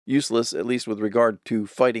injection, useless at least with regard to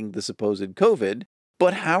fighting the supposed COVID.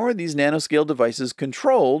 But how are these nanoscale devices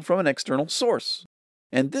controlled from an external source?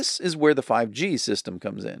 And this is where the 5G system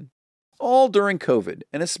comes in. All during COVID,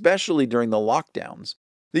 and especially during the lockdowns,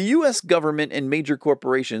 the US government and major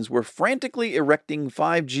corporations were frantically erecting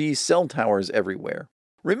 5G cell towers everywhere.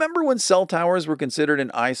 Remember when cell towers were considered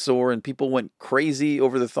an eyesore and people went crazy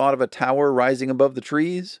over the thought of a tower rising above the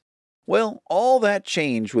trees? Well, all that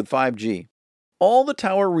changed with 5G. All the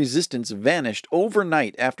tower resistance vanished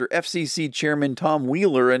overnight after FCC Chairman Tom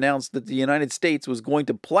Wheeler announced that the United States was going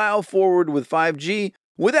to plow forward with 5G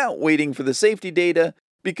without waiting for the safety data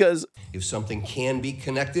because if something can be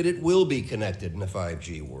connected, it will be connected in a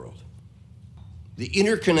 5G world. The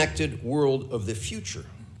interconnected world of the future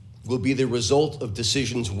will be the result of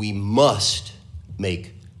decisions we must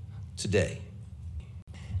make today.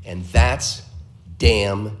 And that's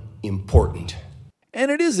damn important.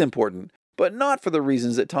 And it is important, but not for the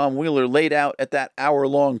reasons that Tom Wheeler laid out at that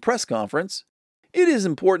hour-long press conference. It is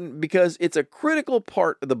important because it's a critical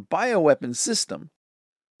part of the bioweapon system.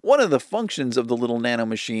 One of the functions of the little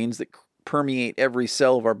nanomachines that permeate every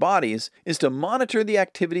cell of our bodies is to monitor the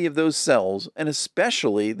activity of those cells, and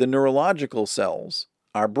especially the neurological cells,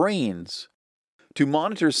 our brains. To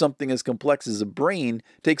monitor something as complex as a brain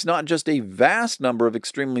takes not just a vast number of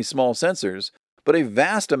extremely small sensors, but a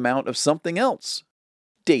vast amount of something else.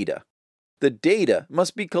 Data. The data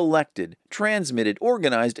must be collected, transmitted,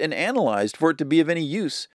 organized, and analyzed for it to be of any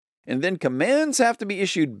use. And then commands have to be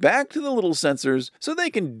issued back to the little sensors so they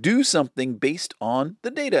can do something based on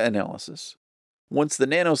the data analysis. Once the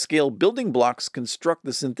nanoscale building blocks construct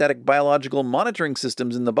the synthetic biological monitoring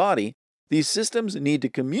systems in the body, these systems need to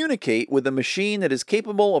communicate with a machine that is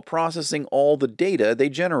capable of processing all the data they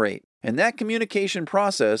generate. And that communication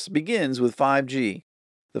process begins with 5G.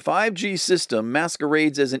 The 5G system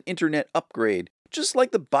masquerades as an internet upgrade, just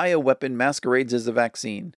like the bioweapon masquerades as a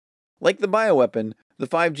vaccine. Like the bioweapon, the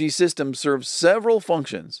 5G system serves several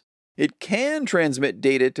functions. It can transmit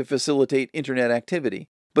data to facilitate internet activity,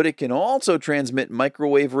 but it can also transmit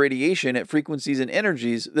microwave radiation at frequencies and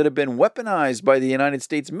energies that have been weaponized by the United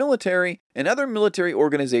States military and other military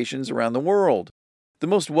organizations around the world. The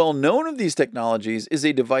most well-known of these technologies is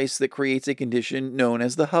a device that creates a condition known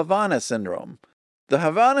as the Havana syndrome. The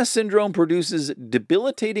Havana syndrome produces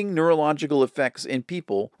debilitating neurological effects in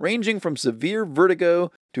people ranging from severe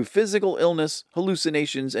vertigo to physical illness,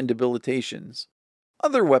 hallucinations, and debilitations.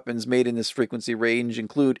 Other weapons made in this frequency range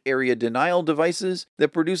include area denial devices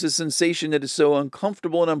that produce a sensation that is so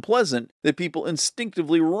uncomfortable and unpleasant that people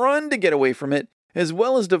instinctively run to get away from it, as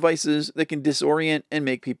well as devices that can disorient and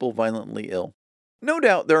make people violently ill. No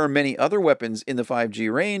doubt there are many other weapons in the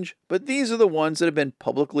 5G range, but these are the ones that have been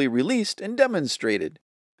publicly released and demonstrated.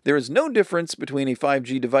 There is no difference between a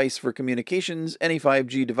 5G device for communications and a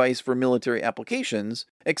 5G device for military applications,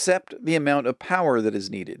 except the amount of power that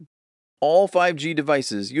is needed. All 5G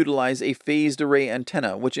devices utilize a phased array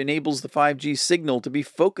antenna, which enables the 5G signal to be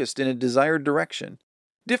focused in a desired direction.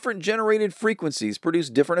 Different generated frequencies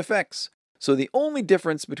produce different effects. So the only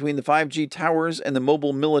difference between the 5G towers and the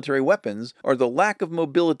mobile military weapons are the lack of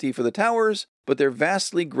mobility for the towers, but their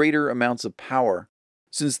vastly greater amounts of power.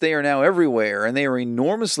 Since they are now everywhere and they are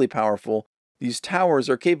enormously powerful, these towers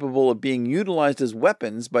are capable of being utilized as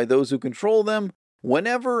weapons by those who control them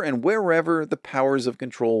whenever and wherever the powers of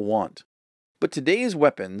control want. But today's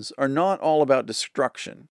weapons are not all about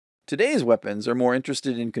destruction. Today's weapons are more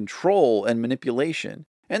interested in control and manipulation.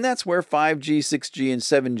 And that's where 5G, 6G, and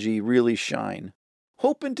 7G really shine.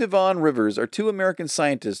 Hope and Tivon Rivers are two American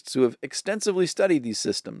scientists who have extensively studied these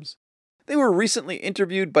systems. They were recently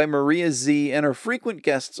interviewed by Maria Z and are frequent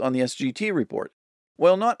guests on the SGT report.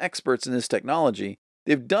 While not experts in this technology,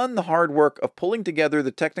 they've done the hard work of pulling together the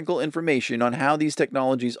technical information on how these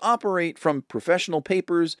technologies operate from professional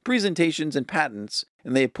papers, presentations, and patents,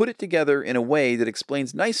 and they have put it together in a way that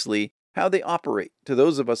explains nicely how they operate to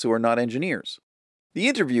those of us who are not engineers. The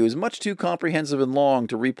interview is much too comprehensive and long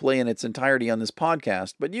to replay in its entirety on this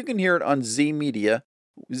podcast, but you can hear it on Z Media,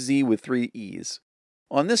 Z with 3 E's.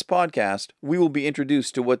 On this podcast, we will be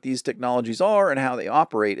introduced to what these technologies are and how they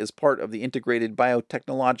operate as part of the integrated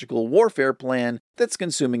biotechnological warfare plan that's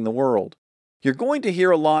consuming the world. You're going to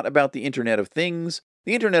hear a lot about the Internet of Things,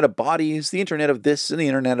 the Internet of Bodies, the Internet of this and the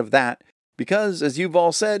Internet of that, because, as you've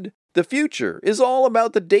all said, the future is all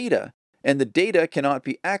about the data. And the data cannot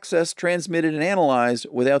be accessed, transmitted, and analyzed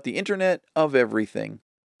without the Internet of Everything.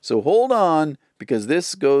 So hold on, because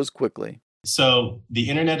this goes quickly. So the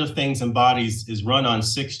Internet of Things and Bodies is run on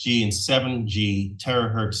 6G and 7G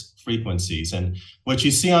terahertz frequencies. And what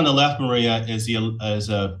you see on the left, Maria, is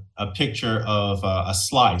a picture of a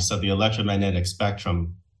slice of the electromagnetic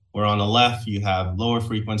spectrum, where on the left you have lower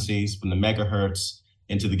frequencies from the megahertz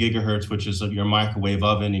into the gigahertz, which is your microwave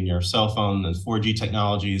oven and your cell phone and 4G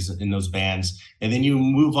technologies in those bands. And then you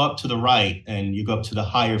move up to the right and you go up to the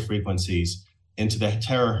higher frequencies into the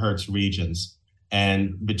terahertz regions.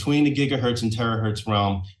 And between the gigahertz and terahertz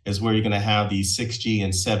realm is where you're going to have these 6G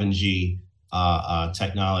and 7G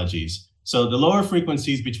technologies. So the lower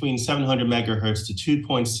frequencies between 700 megahertz to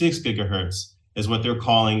 2.6 gigahertz is what they're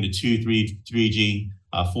calling the 3G,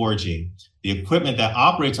 4G. The equipment that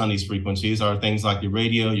operates on these frequencies are things like your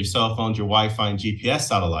radio, your cell phones, your Wi-Fi, and GPS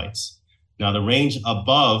satellites. Now, the range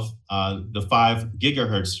above the 5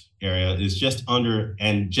 gigahertz area is just under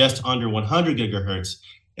 100 gigahertz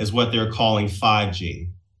is what they're calling 5G.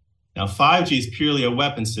 Now, 5G is purely a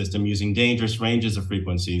weapon system using dangerous ranges of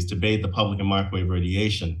frequencies to bathe the public in microwave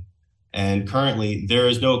radiation. And currently, there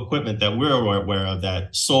is no equipment that we're aware of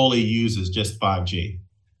that solely uses just 5G.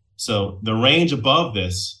 So the range above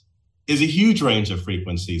this is a huge range of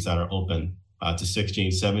frequencies that are open to 6G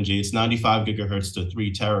and 7G. It's 95 gigahertz to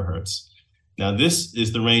 3 terahertz. Now, this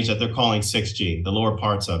is the range that they're calling 6G, the lower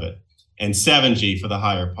parts of it, and 7G for the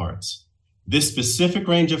higher parts. This specific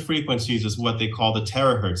range of frequencies is what they call the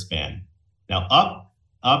terahertz band. Now,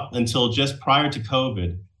 up until just prior to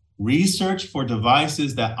COVID, research for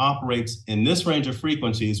devices that operates in this range of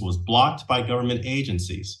frequencies was blocked by government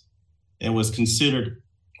agencies. It was considered,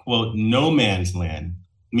 quote, no man's land,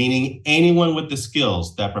 meaning anyone with the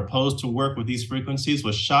skills that proposed to work with these frequencies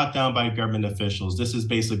was shot down by government officials. This is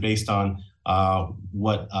basically based on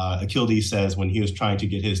what Akyildiz says when he was trying to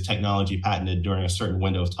get his technology patented during a certain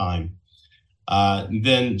window of time.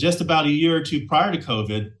 Then just about a year or two prior to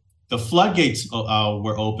COVID, the floodgates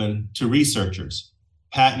were open to researchers.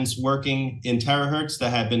 Patents working in terahertz that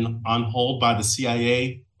had been on hold by the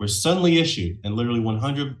CIA were suddenly issued, and literally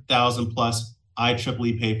 100,000 plus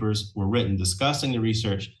IEEE papers were written discussing the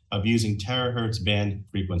research of using terahertz band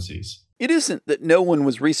frequencies. It isn't that no one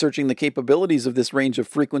was researching the capabilities of this range of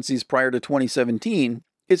frequencies prior to 2017.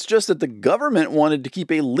 It's just that the government wanted to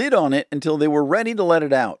keep a lid on it until they were ready to let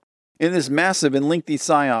it out. In this massive and lengthy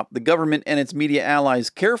psyop, the government and its media allies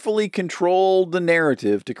carefully controlled the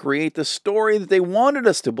narrative to create the story that they wanted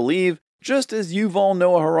us to believe, just as Yuval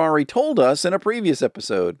Noah Harari told us in a previous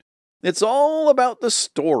episode. It's all about the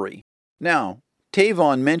story. Now,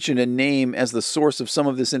 Tavon mentioned a name as the source of some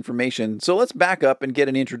of this information, so let's back up and get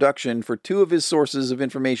an introduction for two of his sources of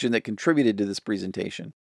information that contributed to this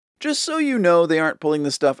presentation. Just so you know they aren't pulling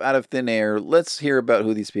the stuff out of thin air, let's hear about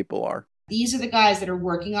who these people are. These are the guys that are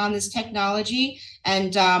working on this technology.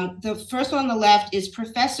 And the first one on the left is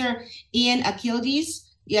Professor Ian Akyildiz.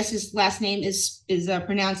 Yes, his last name is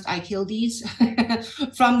pronounced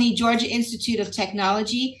Akyildiz from the Georgia Institute of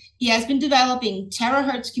Technology. He has been developing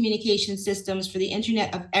terahertz communication systems for the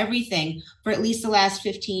Internet of Everything for at least the last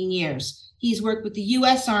 15 years. He's worked with the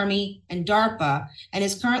U.S. Army and DARPA and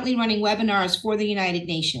is currently running webinars for the United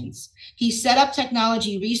Nations. He's set up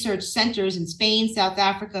technology research centers in Spain, South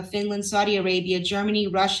Africa, Finland, Saudi Arabia, Germany,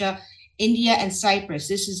 Russia, India, and Cyprus.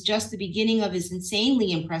 This is just the beginning of his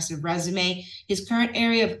insanely impressive resume. His current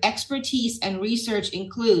area of expertise and research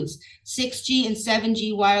includes 6G and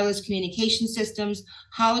 7G wireless communication systems,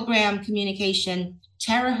 hologram communication,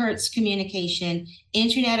 terahertz communication,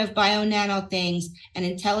 Internet of Bio-Nano Things, and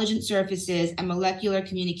intelligent surfaces and molecular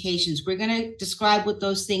communications. We're going to describe what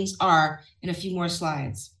those things are in a few more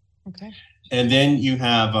slides. Okay. And then you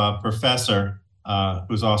have a professor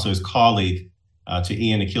who's also his colleague to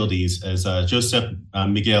Ian Akyildiz as Joseph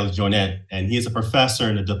Miguel Jornet, and he is a professor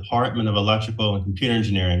in the Department of Electrical and Computer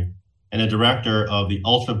Engineering and a director of the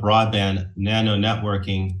Ultra Broadband Nano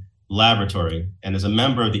Networking Laboratory, and is a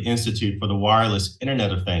member of the Institute for the Wireless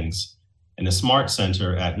Internet of Things and the Smart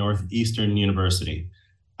Center at Northeastern University.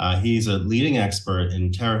 He's a leading expert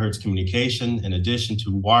in terahertz communication, in addition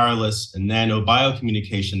to wireless and nano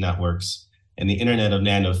biocommunication networks and the Internet of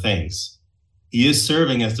Nano Things. He is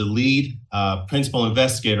serving as the lead principal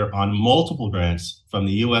investigator on multiple grants from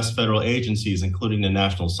the U.S. federal agencies, including the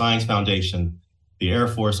National Science Foundation, the Air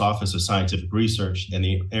Force Office of Scientific Research, and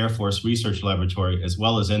the Air Force Research Laboratory, as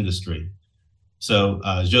well as industry. So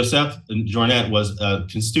Joseph Jornet was a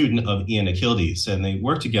student of Ian Akyildiz, and they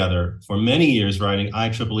worked together for many years writing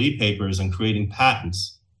IEEE papers and creating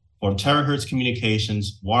patents for terahertz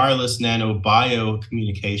communications, wireless nano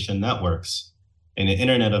biocommunication networks, and the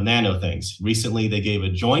Internet of Nano Things. Recently, they gave a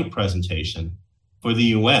joint presentation for the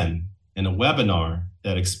UN in a webinar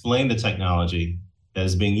that explained the technology that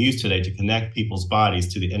is being used today to connect people's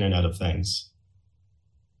bodies to the Internet of Things.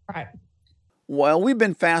 Right. While we've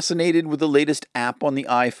been fascinated with the latest app on the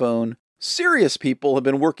iPhone, serious people have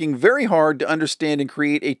been working very hard to understand and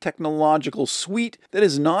create a technological suite that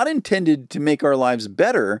is not intended to make our lives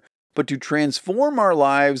better, but to transform our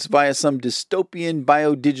lives via some dystopian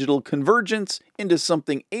biodigital convergence into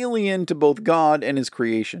something alien to both God and His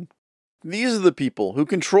creation. These are the people who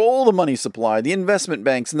control the money supply, the investment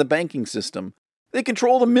banks, and the banking system. They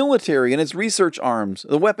control the military and its research arms,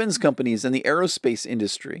 the weapons companies, and the aerospace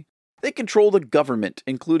industry. They control the government,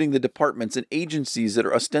 including the departments and agencies that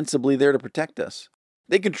are ostensibly there to protect us.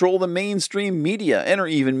 They control the mainstream media and are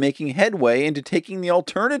even making headway into taking the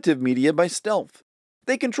alternative media by stealth.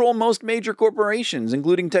 They control most major corporations,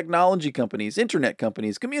 including technology companies, internet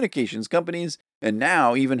companies, communications companies, and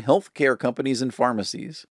now even healthcare companies and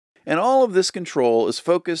pharmacies. And all of this control is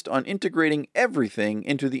focused on integrating everything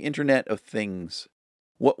into the Internet of Things.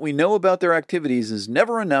 What we know about their activities is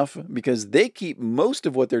never enough because they keep most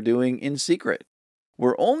of what they're doing in secret.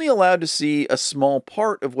 We're only allowed to see a small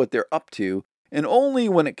part of what they're up to, and only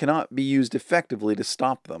when it cannot be used effectively to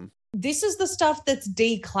stop them. This is the stuff that's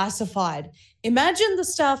declassified. Imagine the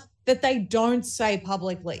stuff that they don't say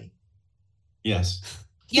publicly. Yes.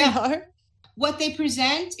 You know? What they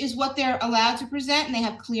present is what they're allowed to present, and they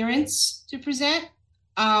have clearance to present.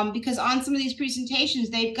 Because on some of these presentations,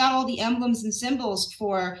 they've got all the emblems and symbols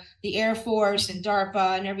for the Air Force and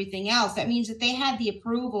DARPA and everything else. That means that they had the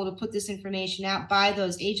approval to put this information out by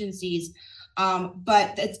those agencies.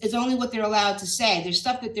 But it's only what they're allowed to say. There's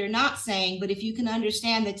stuff that they're not saying, but if you can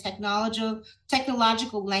understand the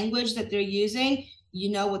technological language that they're using,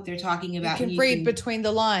 you know what they're talking about. You can read between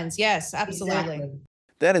the lines. Yes, absolutely. Exactly.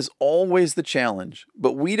 That is always the challenge,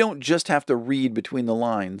 but we don't just have to read between the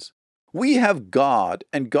lines. We have God,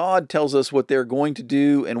 and God tells us what they're going to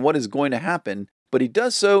do and what is going to happen, but he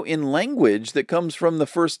does so in language that comes from the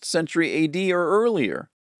 1st century AD or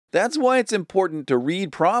earlier. That's why it's important to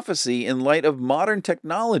read prophecy in light of modern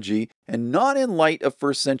technology and not in light of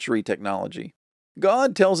 1st century technology.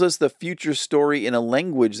 God tells us the future story in a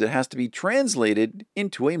language that has to be translated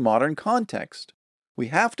into a modern context. We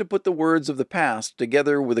have to put the words of the past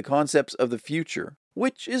together with the concepts of the future,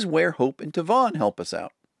 which is where Hope and Tavon help us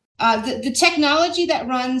out. The technology that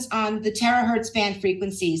runs on the terahertz band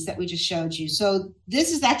frequencies that we just showed you. So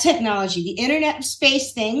this is that technology, the Internet of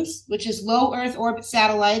Space Things, which is low Earth orbit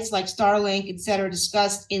satellites like Starlink, et cetera,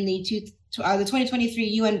 discussed in the 2023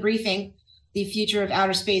 UN briefing, the future of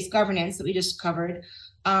outer space governance that we just covered.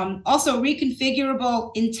 Also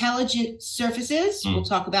reconfigurable intelligent surfaces. We'll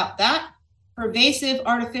talk about that. Pervasive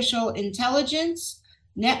artificial intelligence,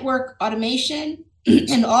 network automation,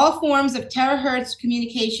 and all forms of terahertz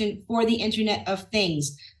communication for the Internet of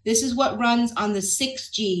Things. This is what runs on the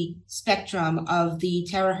 6G spectrum of the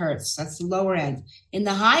terahertz. That's the lower end. In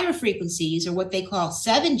the higher frequencies, or what they call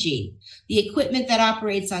 7G, the equipment that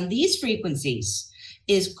operates on these frequencies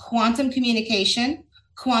is quantum communication,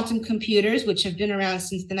 quantum computers, which have been around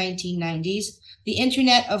since the 1990s, the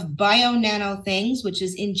Internet of bio-nano things, which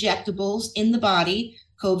is injectables in the body,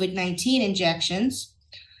 COVID-19 injections,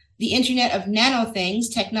 the Internet of nano things,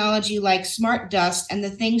 technology like Smartdust, and the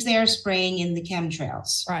things they are spraying in the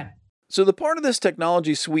chemtrails. Right. So the part of this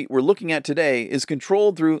technology suite we're looking at today is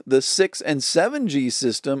controlled through the 6 and 7G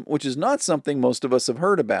system, which is not something most of us have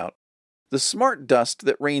heard about. The Smartdust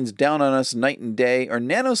that rains down on us night and day are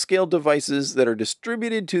nanoscale devices that are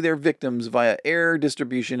distributed to their victims via air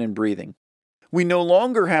distribution and breathing. We no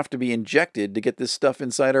longer have to be injected to get this stuff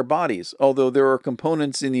inside our bodies, although there are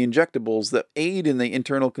components in the injectables that aid in the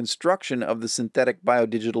internal construction of the synthetic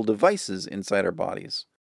biodigital devices inside our bodies.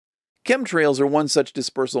 Chemtrails are one such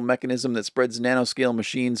dispersal mechanism that spreads nanoscale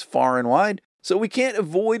machines far and wide, so we can't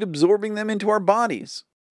avoid absorbing them into our bodies.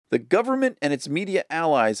 The government and its media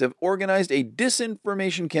allies have organized a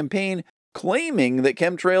disinformation campaign claiming that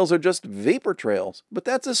chemtrails are just vapor trails, but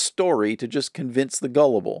that's a story to just convince the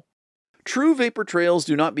gullible. True vapor trails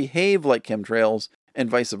do not behave like chemtrails, and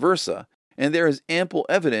vice versa, and there is ample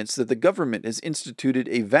evidence that the government has instituted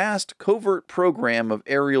a vast covert program of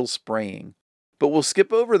aerial spraying. But we'll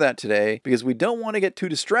skip over that today because we don't want to get too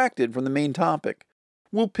distracted from the main topic.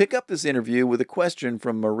 We'll pick up this interview with a question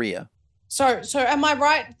from Maria. So am I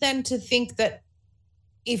right then to think that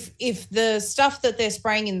if the stuff that they're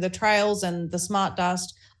spraying in the trails and the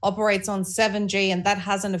Smartdust operates on 7G and that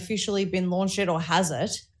hasn't officially been launched yet, or has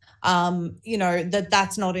it?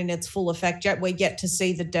 That's not in its full effect yet. We're yet to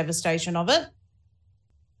see the devastation of it.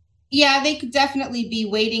 Yeah, they could definitely be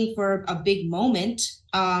waiting for a big moment,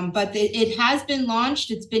 but it has been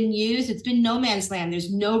launched. It's been used. It's been no man's land.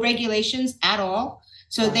 There's no regulations at all.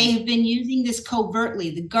 So they have been using this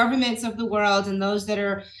covertly. The governments of the world and those that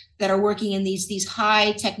are working in these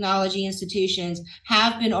high technology institutions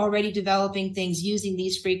have been already developing things using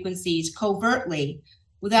these frequencies covertly,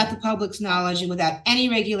 without the public's knowledge and without any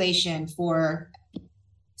regulation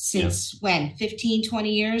since when? 15,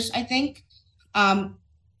 20 years, I think.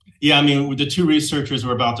 Yeah, I mean, the two researchers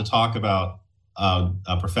we're about to talk about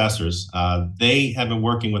professors. They have been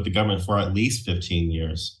working with the government for at least 15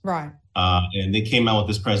 years. Right. And they came out with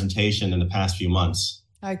this presentation in the past few months.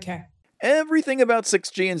 Okay. Everything about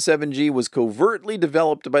 6G and 7G was covertly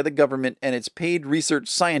developed by the government and its paid research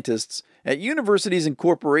scientists at universities and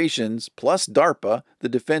corporations, plus DARPA, the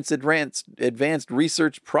Defense Advanced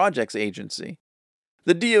Research Projects Agency.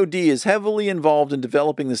 The DoD is heavily involved in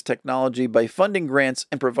developing this technology by funding grants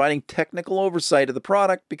and providing technical oversight of the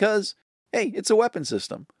product because, hey, it's a weapon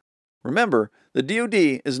system. Remember, the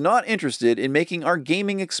DoD is not interested in making our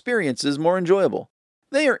gaming experiences more enjoyable.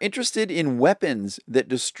 They are interested in weapons that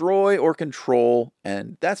destroy or control,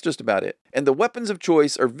 and that's just about it. And the weapons of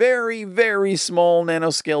choice are very, very small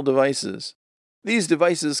nanoscale devices. These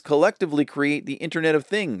devices collectively create the Internet of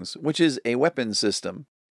Things, which is a weapons system.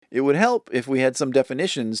 It would help if we had some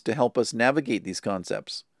definitions to help us navigate these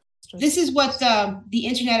concepts. This is what the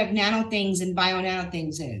Internet of Nano Things and Bio-Nano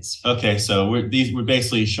Things is. Okay, so we're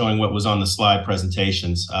basically showing what was on the slide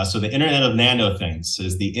presentations. So the Internet of Nano Things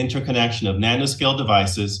is the interconnection of nanoscale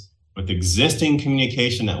devices with existing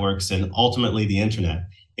communication networks and ultimately the Internet.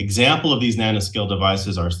 Example of these nanoscale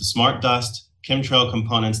devices are the Smartdust, chemtrail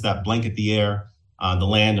components that blanket the air, the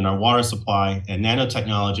land, and our water supply, and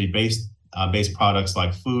nanotechnology-based products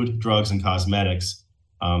like food, drugs, and cosmetics,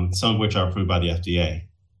 some of which are approved by the FDA.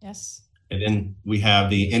 Yes. And then we have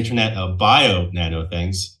the Internet of Bio-Nano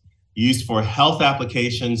Things, used for health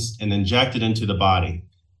applications and injected into the body.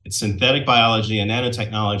 It's synthetic biology and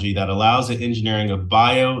nanotechnology that allows the engineering of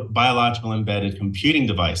biological embedded computing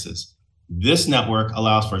devices. This network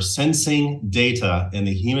allows for sensing data in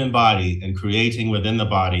the human body and creating within the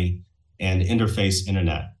body and interface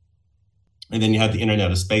internet. And then you have the Internet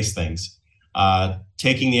of Space Things,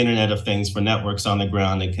 taking the Internet of Things for networks on the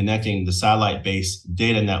ground and connecting the satellite-based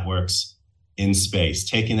data networks in space,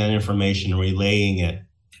 taking that information and relaying it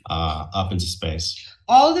up into space.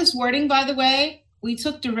 All this wording, by the way, we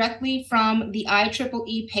took directly from the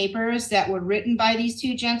IEEE papers that were written by these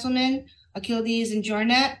two gentlemen, Akyildiz and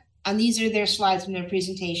Jornet, and these are their slides from their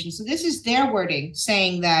presentation. So this is their wording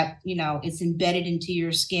saying that, it's embedded into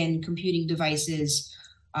your skin, computing devices,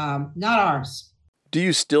 not ours. Do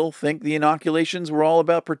you still think the inoculations were all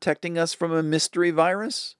about protecting us from a mystery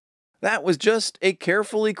virus? That was just a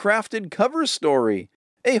carefully crafted cover story,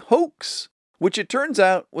 a hoax, which it turns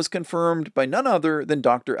out was confirmed by none other than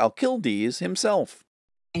Dr. Akyildiz himself.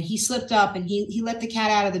 And he slipped up and he let the cat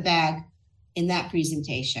out of the bag in that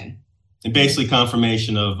presentation. And basically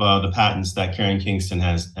confirmation of the patents that Karen Kingston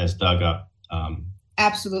has dug up.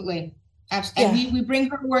 Absolutely. And we bring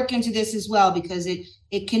her work into this as well because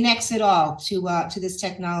it connects it all to this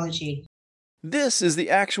technology. This is the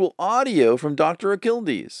actual audio from Dr.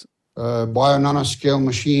 Akyildiz. Bio-nanoscale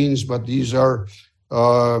machines, but these are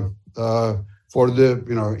for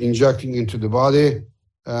the, injecting into the body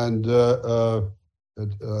and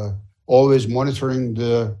always monitoring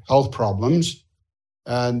the health problems.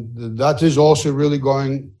 And that is also really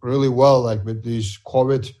going really well, like with these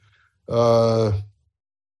COVID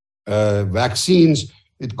vaccines,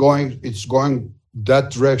 it's going that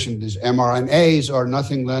direction. These mRNAs are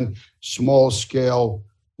nothing than small-scale,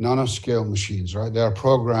 nanoscale machines, right? They are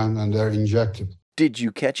programmed and they're injected. Did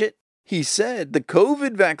you catch it? He said the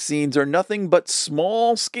COVID vaccines are nothing but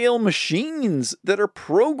small-scale machines that are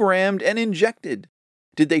programmed and injected.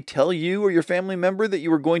 Did they tell you or your family member that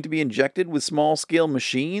you were going to be injected with small-scale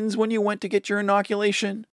machines when you went to get your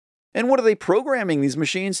inoculation? And what are they programming these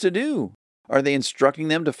machines to do? Are they instructing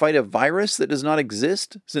them to fight a virus that does not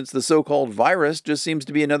exist, since the so-called virus just seems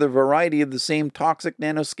to be another variety of the same toxic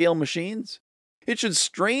nanoscale machines? It should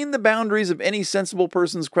strain the boundaries of any sensible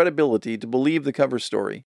person's credibility to believe the cover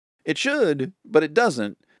story. It should, but it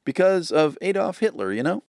doesn't, because of Adolf Hitler,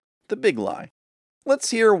 the big lie.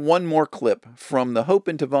 Let's hear one more clip from the Hope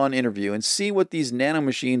and Tavon interview and see what these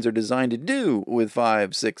nanomachines are designed to do with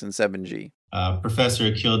 5, 6, and 7G. Professor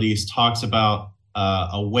Akyildiz talks about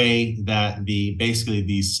a way that basically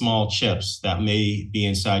these small chips that may be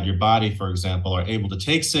inside your body, for example, are able to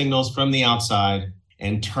take signals from the outside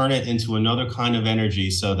and turn it into another kind of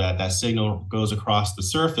energy so that that signal goes across the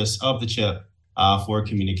surface of the chip for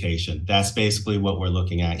communication. That's basically what we're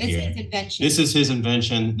looking at here. His invention. This is his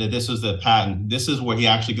invention. This is the patent. This is where he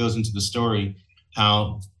actually goes into the story,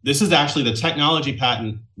 how this is actually the technology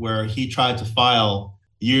patent where he tried to file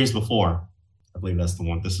years before. I believe that's the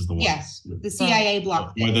one. This is the one. Yes, the CIA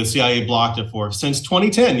blocked it. Where the CIA blocked it since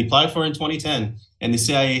 2010. He applied for it in 2010, and the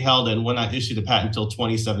CIA held it and would not issue the patent until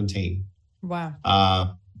 2017.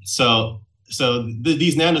 Wow. So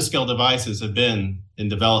these nanoscale devices have been in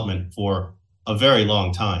development for a very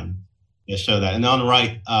long time. They show that. And on the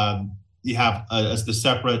right, you have the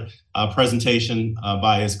separate presentation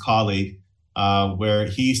by his colleague, where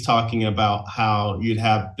he's talking about how you'd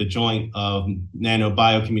have the joint of nano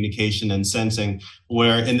biocommunication and sensing,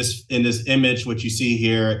 where in this image, what you see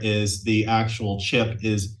here is the actual chip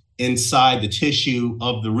is inside the tissue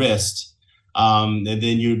of the wrist. And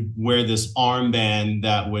then you'd wear this armband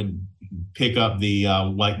that would pick up the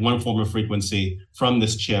like one form of frequency from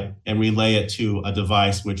this chip and relay it to a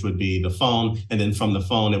device, which would be the phone. And then from the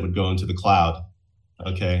phone, it would go into the cloud.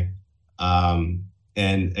 Okay.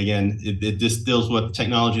 And again, this deals with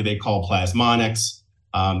technology they call plasmonics.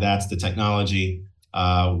 That's the technology.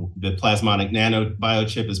 The plasmonic nano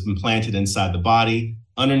biochip has been planted inside the body.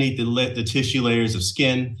 Underneath the tissue layers of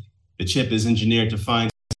skin, the chip is engineered to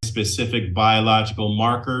find specific biological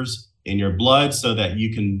markers in your blood so that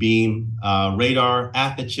you can beam radar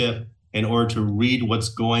at the chip in order to read what's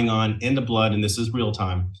going on in the blood. And this is real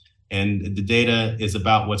time. And the data is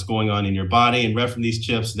about what's going on in your body and read from these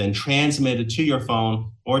chips, then transmitted to your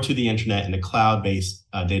phone or to the internet in a cloud-based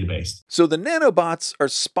database. So the nanobots are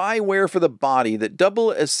spyware for the body that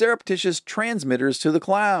double as surreptitious transmitters to the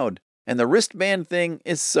cloud. And the wristband thing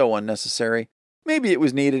is so unnecessary. Maybe it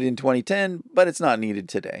was needed in 2010, but it's not needed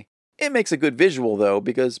today. It makes a good visual, though,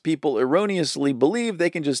 because people erroneously believe they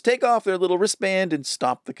can just take off their little wristband and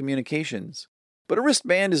stop the communications. But a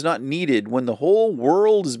wristband is not needed when the whole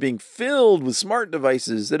world is being filled with smart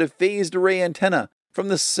devices that have phased array antenna, from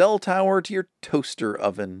the cell tower to your toaster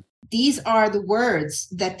oven. These are the words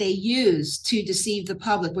that they use to deceive the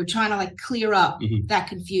public. We're trying to clear up that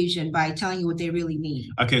confusion by telling you what they really mean.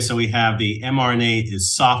 Okay, so we have the mRNA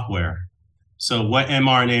is software. So what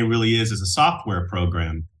mRNA really is a software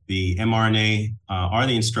program. The mRNA are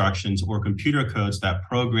the instructions or computer codes that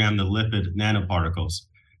program the lipid nanoparticles.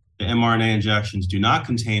 The mRNA injections do not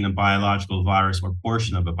contain a biological virus or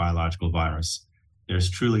portion of a biological virus.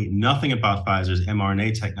 There's truly nothing about Pfizer's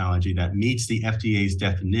mRNA technology that meets the FDA's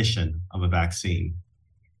definition of a vaccine.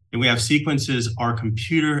 And we have sequences are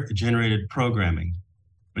computer-generated programming.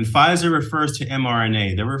 When Pfizer refers to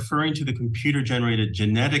mRNA, they're referring to the computer-generated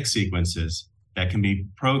genetic sequences that can be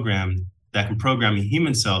programmed, that can program a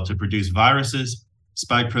human cell to produce viruses,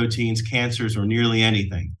 spike proteins, cancers, or nearly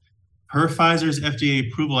anything. Per Pfizer's FDA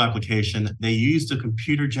approval application, they used a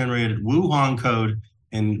computer-generated Wuhan code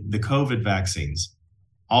in the COVID vaccines.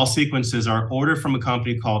 All sequences are ordered from a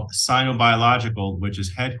company called Sinobiological, which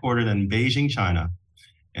is headquartered in Beijing, China.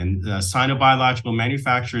 And Sinobiological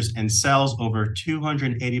manufactures and sells over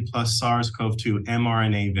 280 plus SARS-CoV-2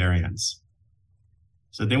 mRNA variants.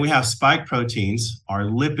 So then we have spike proteins, our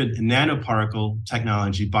lipid nanoparticle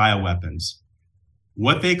technology bioweapons.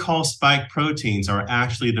 What they call spike proteins are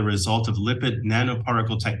actually the result of lipid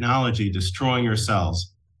nanoparticle technology destroying your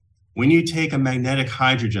cells. When you take a magnetic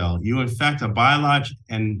hydrogel, you infect a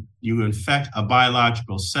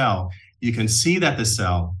biological cell, you can see that the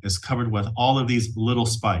cell is covered with all of these little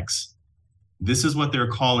spikes. This is what they're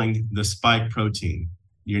calling the spike protein.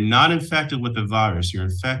 You're not infected with the virus, you're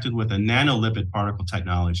infected with a nanolipid particle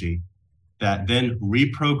technology that then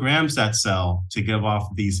reprograms that cell to give off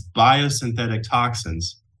these biosynthetic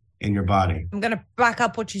toxins in your body. I'm going to back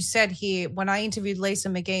up what you said here. When I interviewed Lisa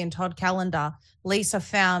McGee and Todd Callender, Lisa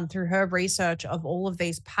found through her research of all of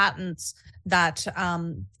these patents that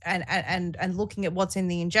and looking at what's in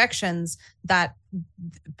the injections, that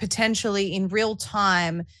potentially in real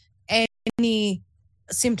time any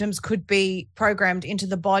symptoms could be programmed into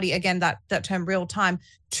the body. Again, that term real time,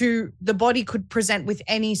 to the body could present with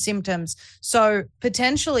any symptoms. So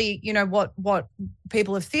potentially, what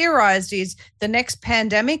people have theorized is the next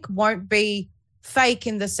pandemic won't be fake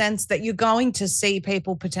in the sense that you're going to see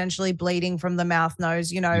people potentially bleeding from the mouth,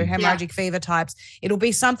 nose, hemorrhagic fever types. It'll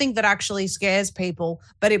be something that actually scares people,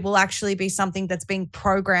 but it will actually be something that's being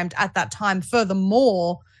programmed at that time.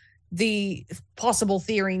 Furthermore, the possible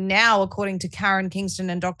theory now, according to Karen Kingston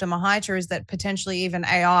and Dr. Mahiter, is that potentially even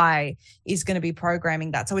AI is going to be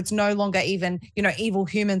programming that. So it's no longer even, evil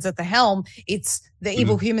humans at the helm. It's the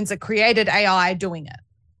evil humans that created AI doing it.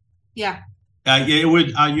 Yeah.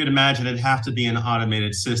 You'd imagine it'd have to be an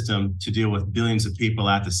automated system to deal with billions of people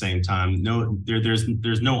at the same time.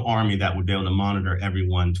 There's no army that would be able to monitor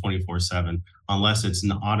everyone 24/7 unless it's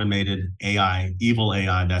an automated AI, evil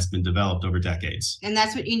AI that's been developed over decades. And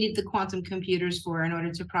that's what you need the quantum computers for in order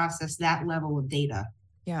to process that level of data.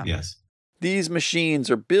 Yeah. Yes. These machines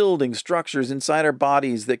are building structures inside our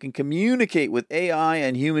bodies that can communicate with AI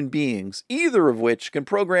and human beings, either of which can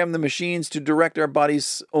program the machines to direct our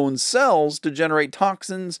body's own cells to generate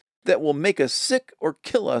toxins that will make us sick or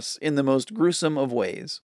kill us in the most gruesome of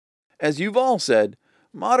ways. As you've all said,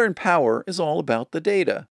 modern power is all about the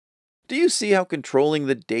data. Do you see how controlling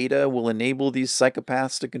the data will enable these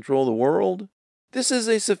psychopaths to control the world? This is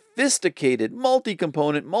a sophisticated,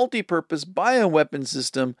 multi-component, multi-purpose bioweapon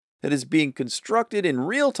system that is being constructed in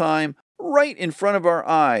real time right in front of our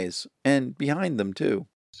eyes, and behind them too.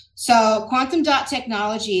 So quantum dot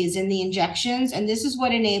technology is in the injections, and this is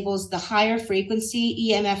what enables the higher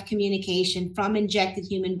frequency EMF communication from injected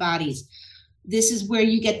human bodies. This is where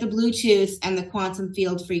you get the Bluetooth and the quantum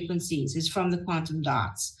field frequencies, is from the quantum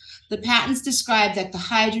dots. The patents describe that the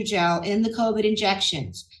hydrogel in the COVID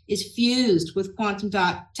injections is fused with quantum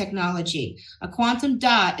dot technology. A quantum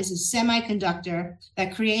dot is a semiconductor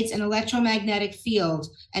that creates an electromagnetic field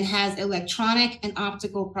and has electronic and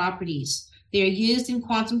optical properties. They are used in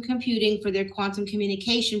quantum computing for their quantum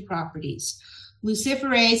communication properties.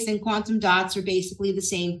 Luciferase and quantum dots are basically the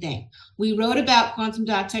same thing. We wrote about quantum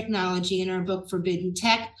dot technology in our book Forbidden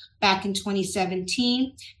Tech back in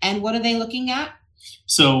 2017. And what are they looking at?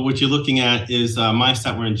 So what you're looking at is mice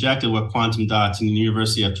that were injected with quantum dots in the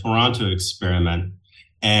University of Toronto experiment.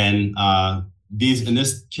 And these, in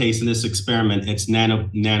this case, in this experiment, it's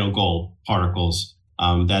nano gold particles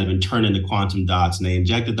that have been turned into quantum dots, and they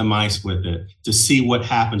injected the mice with it to see what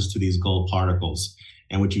happens to these gold particles.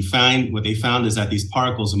 And what they found is that these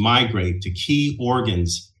particles migrate to key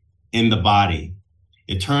organs in the body.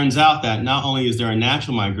 It turns out that not only is there a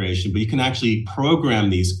natural migration, but you can actually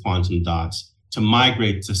program these quantum dots to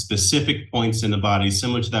migrate to specific points in the body,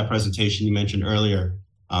 similar to that presentation you mentioned earlier,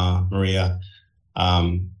 Maria.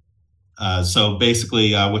 So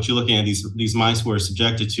basically, what you're looking at, these mice were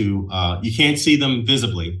subjected to, you can't see them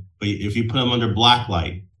visibly, but if you put them under black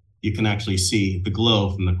light, you can actually see the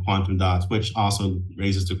glow from the quantum dots, which also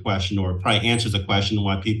raises the question, or probably answers the question,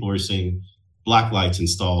 why people are seeing black lights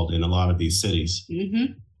installed in a lot of these cities.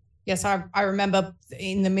 Mm-hmm. Yes, I remember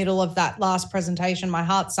in the middle of that last presentation, my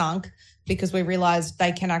heart sunk because we realized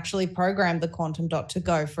they can actually program the quantum dot to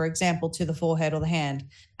go, for example, to the forehead or the hand.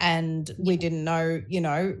 And we didn't know,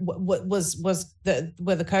 what were the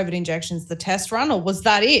COVID injections the test run, or was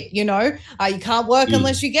that it? You can't work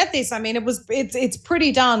unless you get this. I mean, it's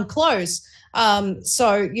pretty darn close.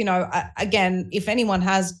 So, again, if anyone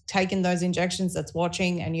has taken those injections that's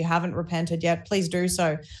watching and you haven't repented yet, please do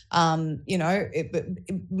so.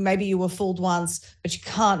 Maybe you were fooled once, but you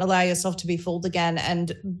can't allow yourself to be fooled again.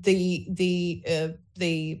 And the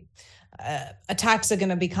attacks are going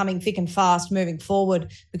to be coming thick and fast moving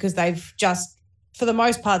forward, because they've just, for the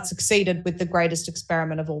most part, succeeded with the greatest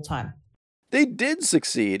experiment of all time. They did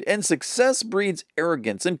succeed, and success breeds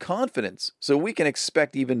arrogance and confidence, so we can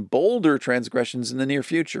expect even bolder transgressions in the near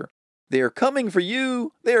future. They are coming for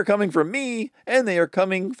you, they are coming for me, and they are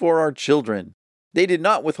coming for our children. They did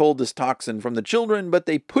not withhold this toxin from the children, but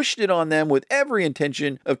they pushed it on them with every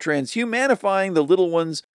intention of transhumanifying the little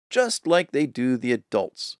ones, just like they do the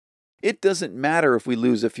adults. It doesn't matter if we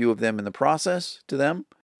lose a few of them in the process to them.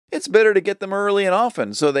 It's better to get them early and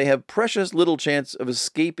often, so they have precious little chance of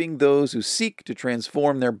escaping those who seek to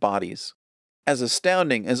transform their bodies. As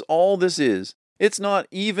astounding as all this is, it's not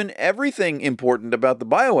even everything important about the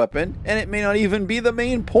bioweapon, and it may not even be the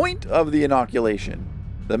main point of the inoculation.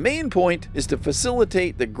 The main point is to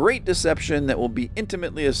facilitate the great deception that will be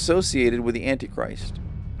intimately associated with the Antichrist.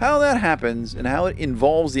 How that happens and how it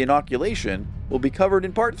involves the inoculation will be covered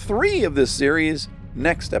in part 3 of this series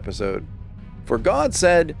next episode. For God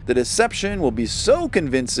said the deception will be so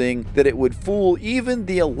convincing that it would fool even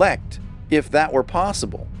the elect, if that were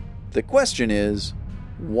possible. The question is,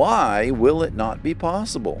 why will it not be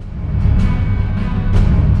possible?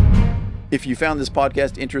 If you found this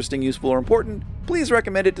podcast interesting, useful, or important, please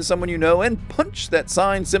recommend it to someone you know and punch that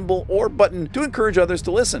sign, symbol, or button to encourage others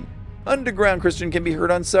to listen. Underground Christian can be heard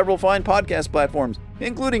on several fine podcast platforms,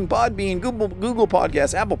 including Podbean, Google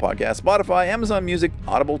Podcasts, Apple Podcasts, Spotify, Amazon Music,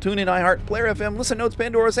 Audible, TuneIn, iHeart, Player FM, Listen Notes,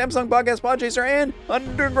 Pandora, Samsung Podcast, Podchaser, and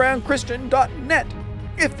undergroundchristian.net.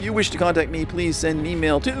 If you wish to contact me, please send an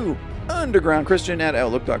email to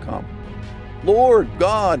undergroundchristian@outlook.com. Lord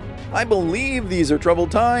God, I believe these are troubled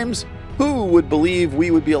times. Who would believe we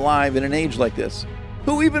would be alive in an age like this?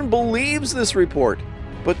 Who even believes this report?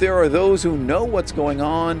 But there are those who know what's going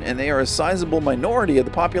on, and they are a sizable minority of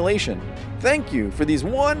the population. Thank you for these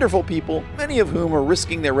wonderful people, many of whom are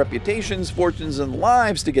risking their reputations, fortunes, and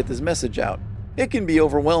lives to get this message out. It can be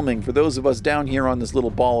overwhelming for those of us down here on this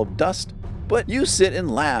little ball of dust, but you sit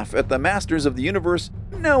and laugh at the masters of the universe,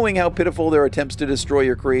 knowing how pitiful their attempts to destroy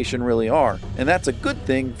your creation really are, and that's a good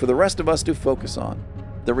thing for the rest of us to focus on.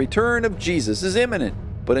 The return of Jesus is imminent.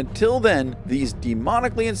 But until then, these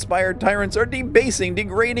demonically inspired tyrants are debasing,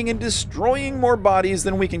 degrading, and destroying more bodies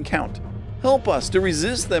than we can count. Help us to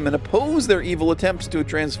resist them and oppose their evil attempts to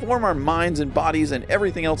transform our minds and bodies and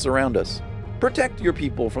everything else around us. Protect your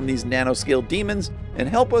people from these nanoscale demons and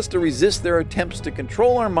help us to resist their attempts to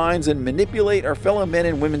control our minds and manipulate our fellow men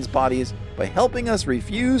and women's bodies by helping us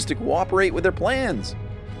refuse to cooperate with their plans.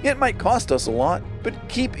 It might cost us a lot, but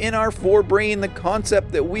keep in our forebrain the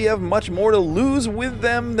concept that we have much more to lose with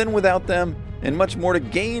them than without them, and much more to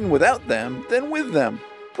gain without them than with them.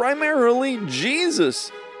 Primarily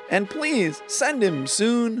Jesus. And please send him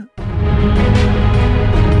soon.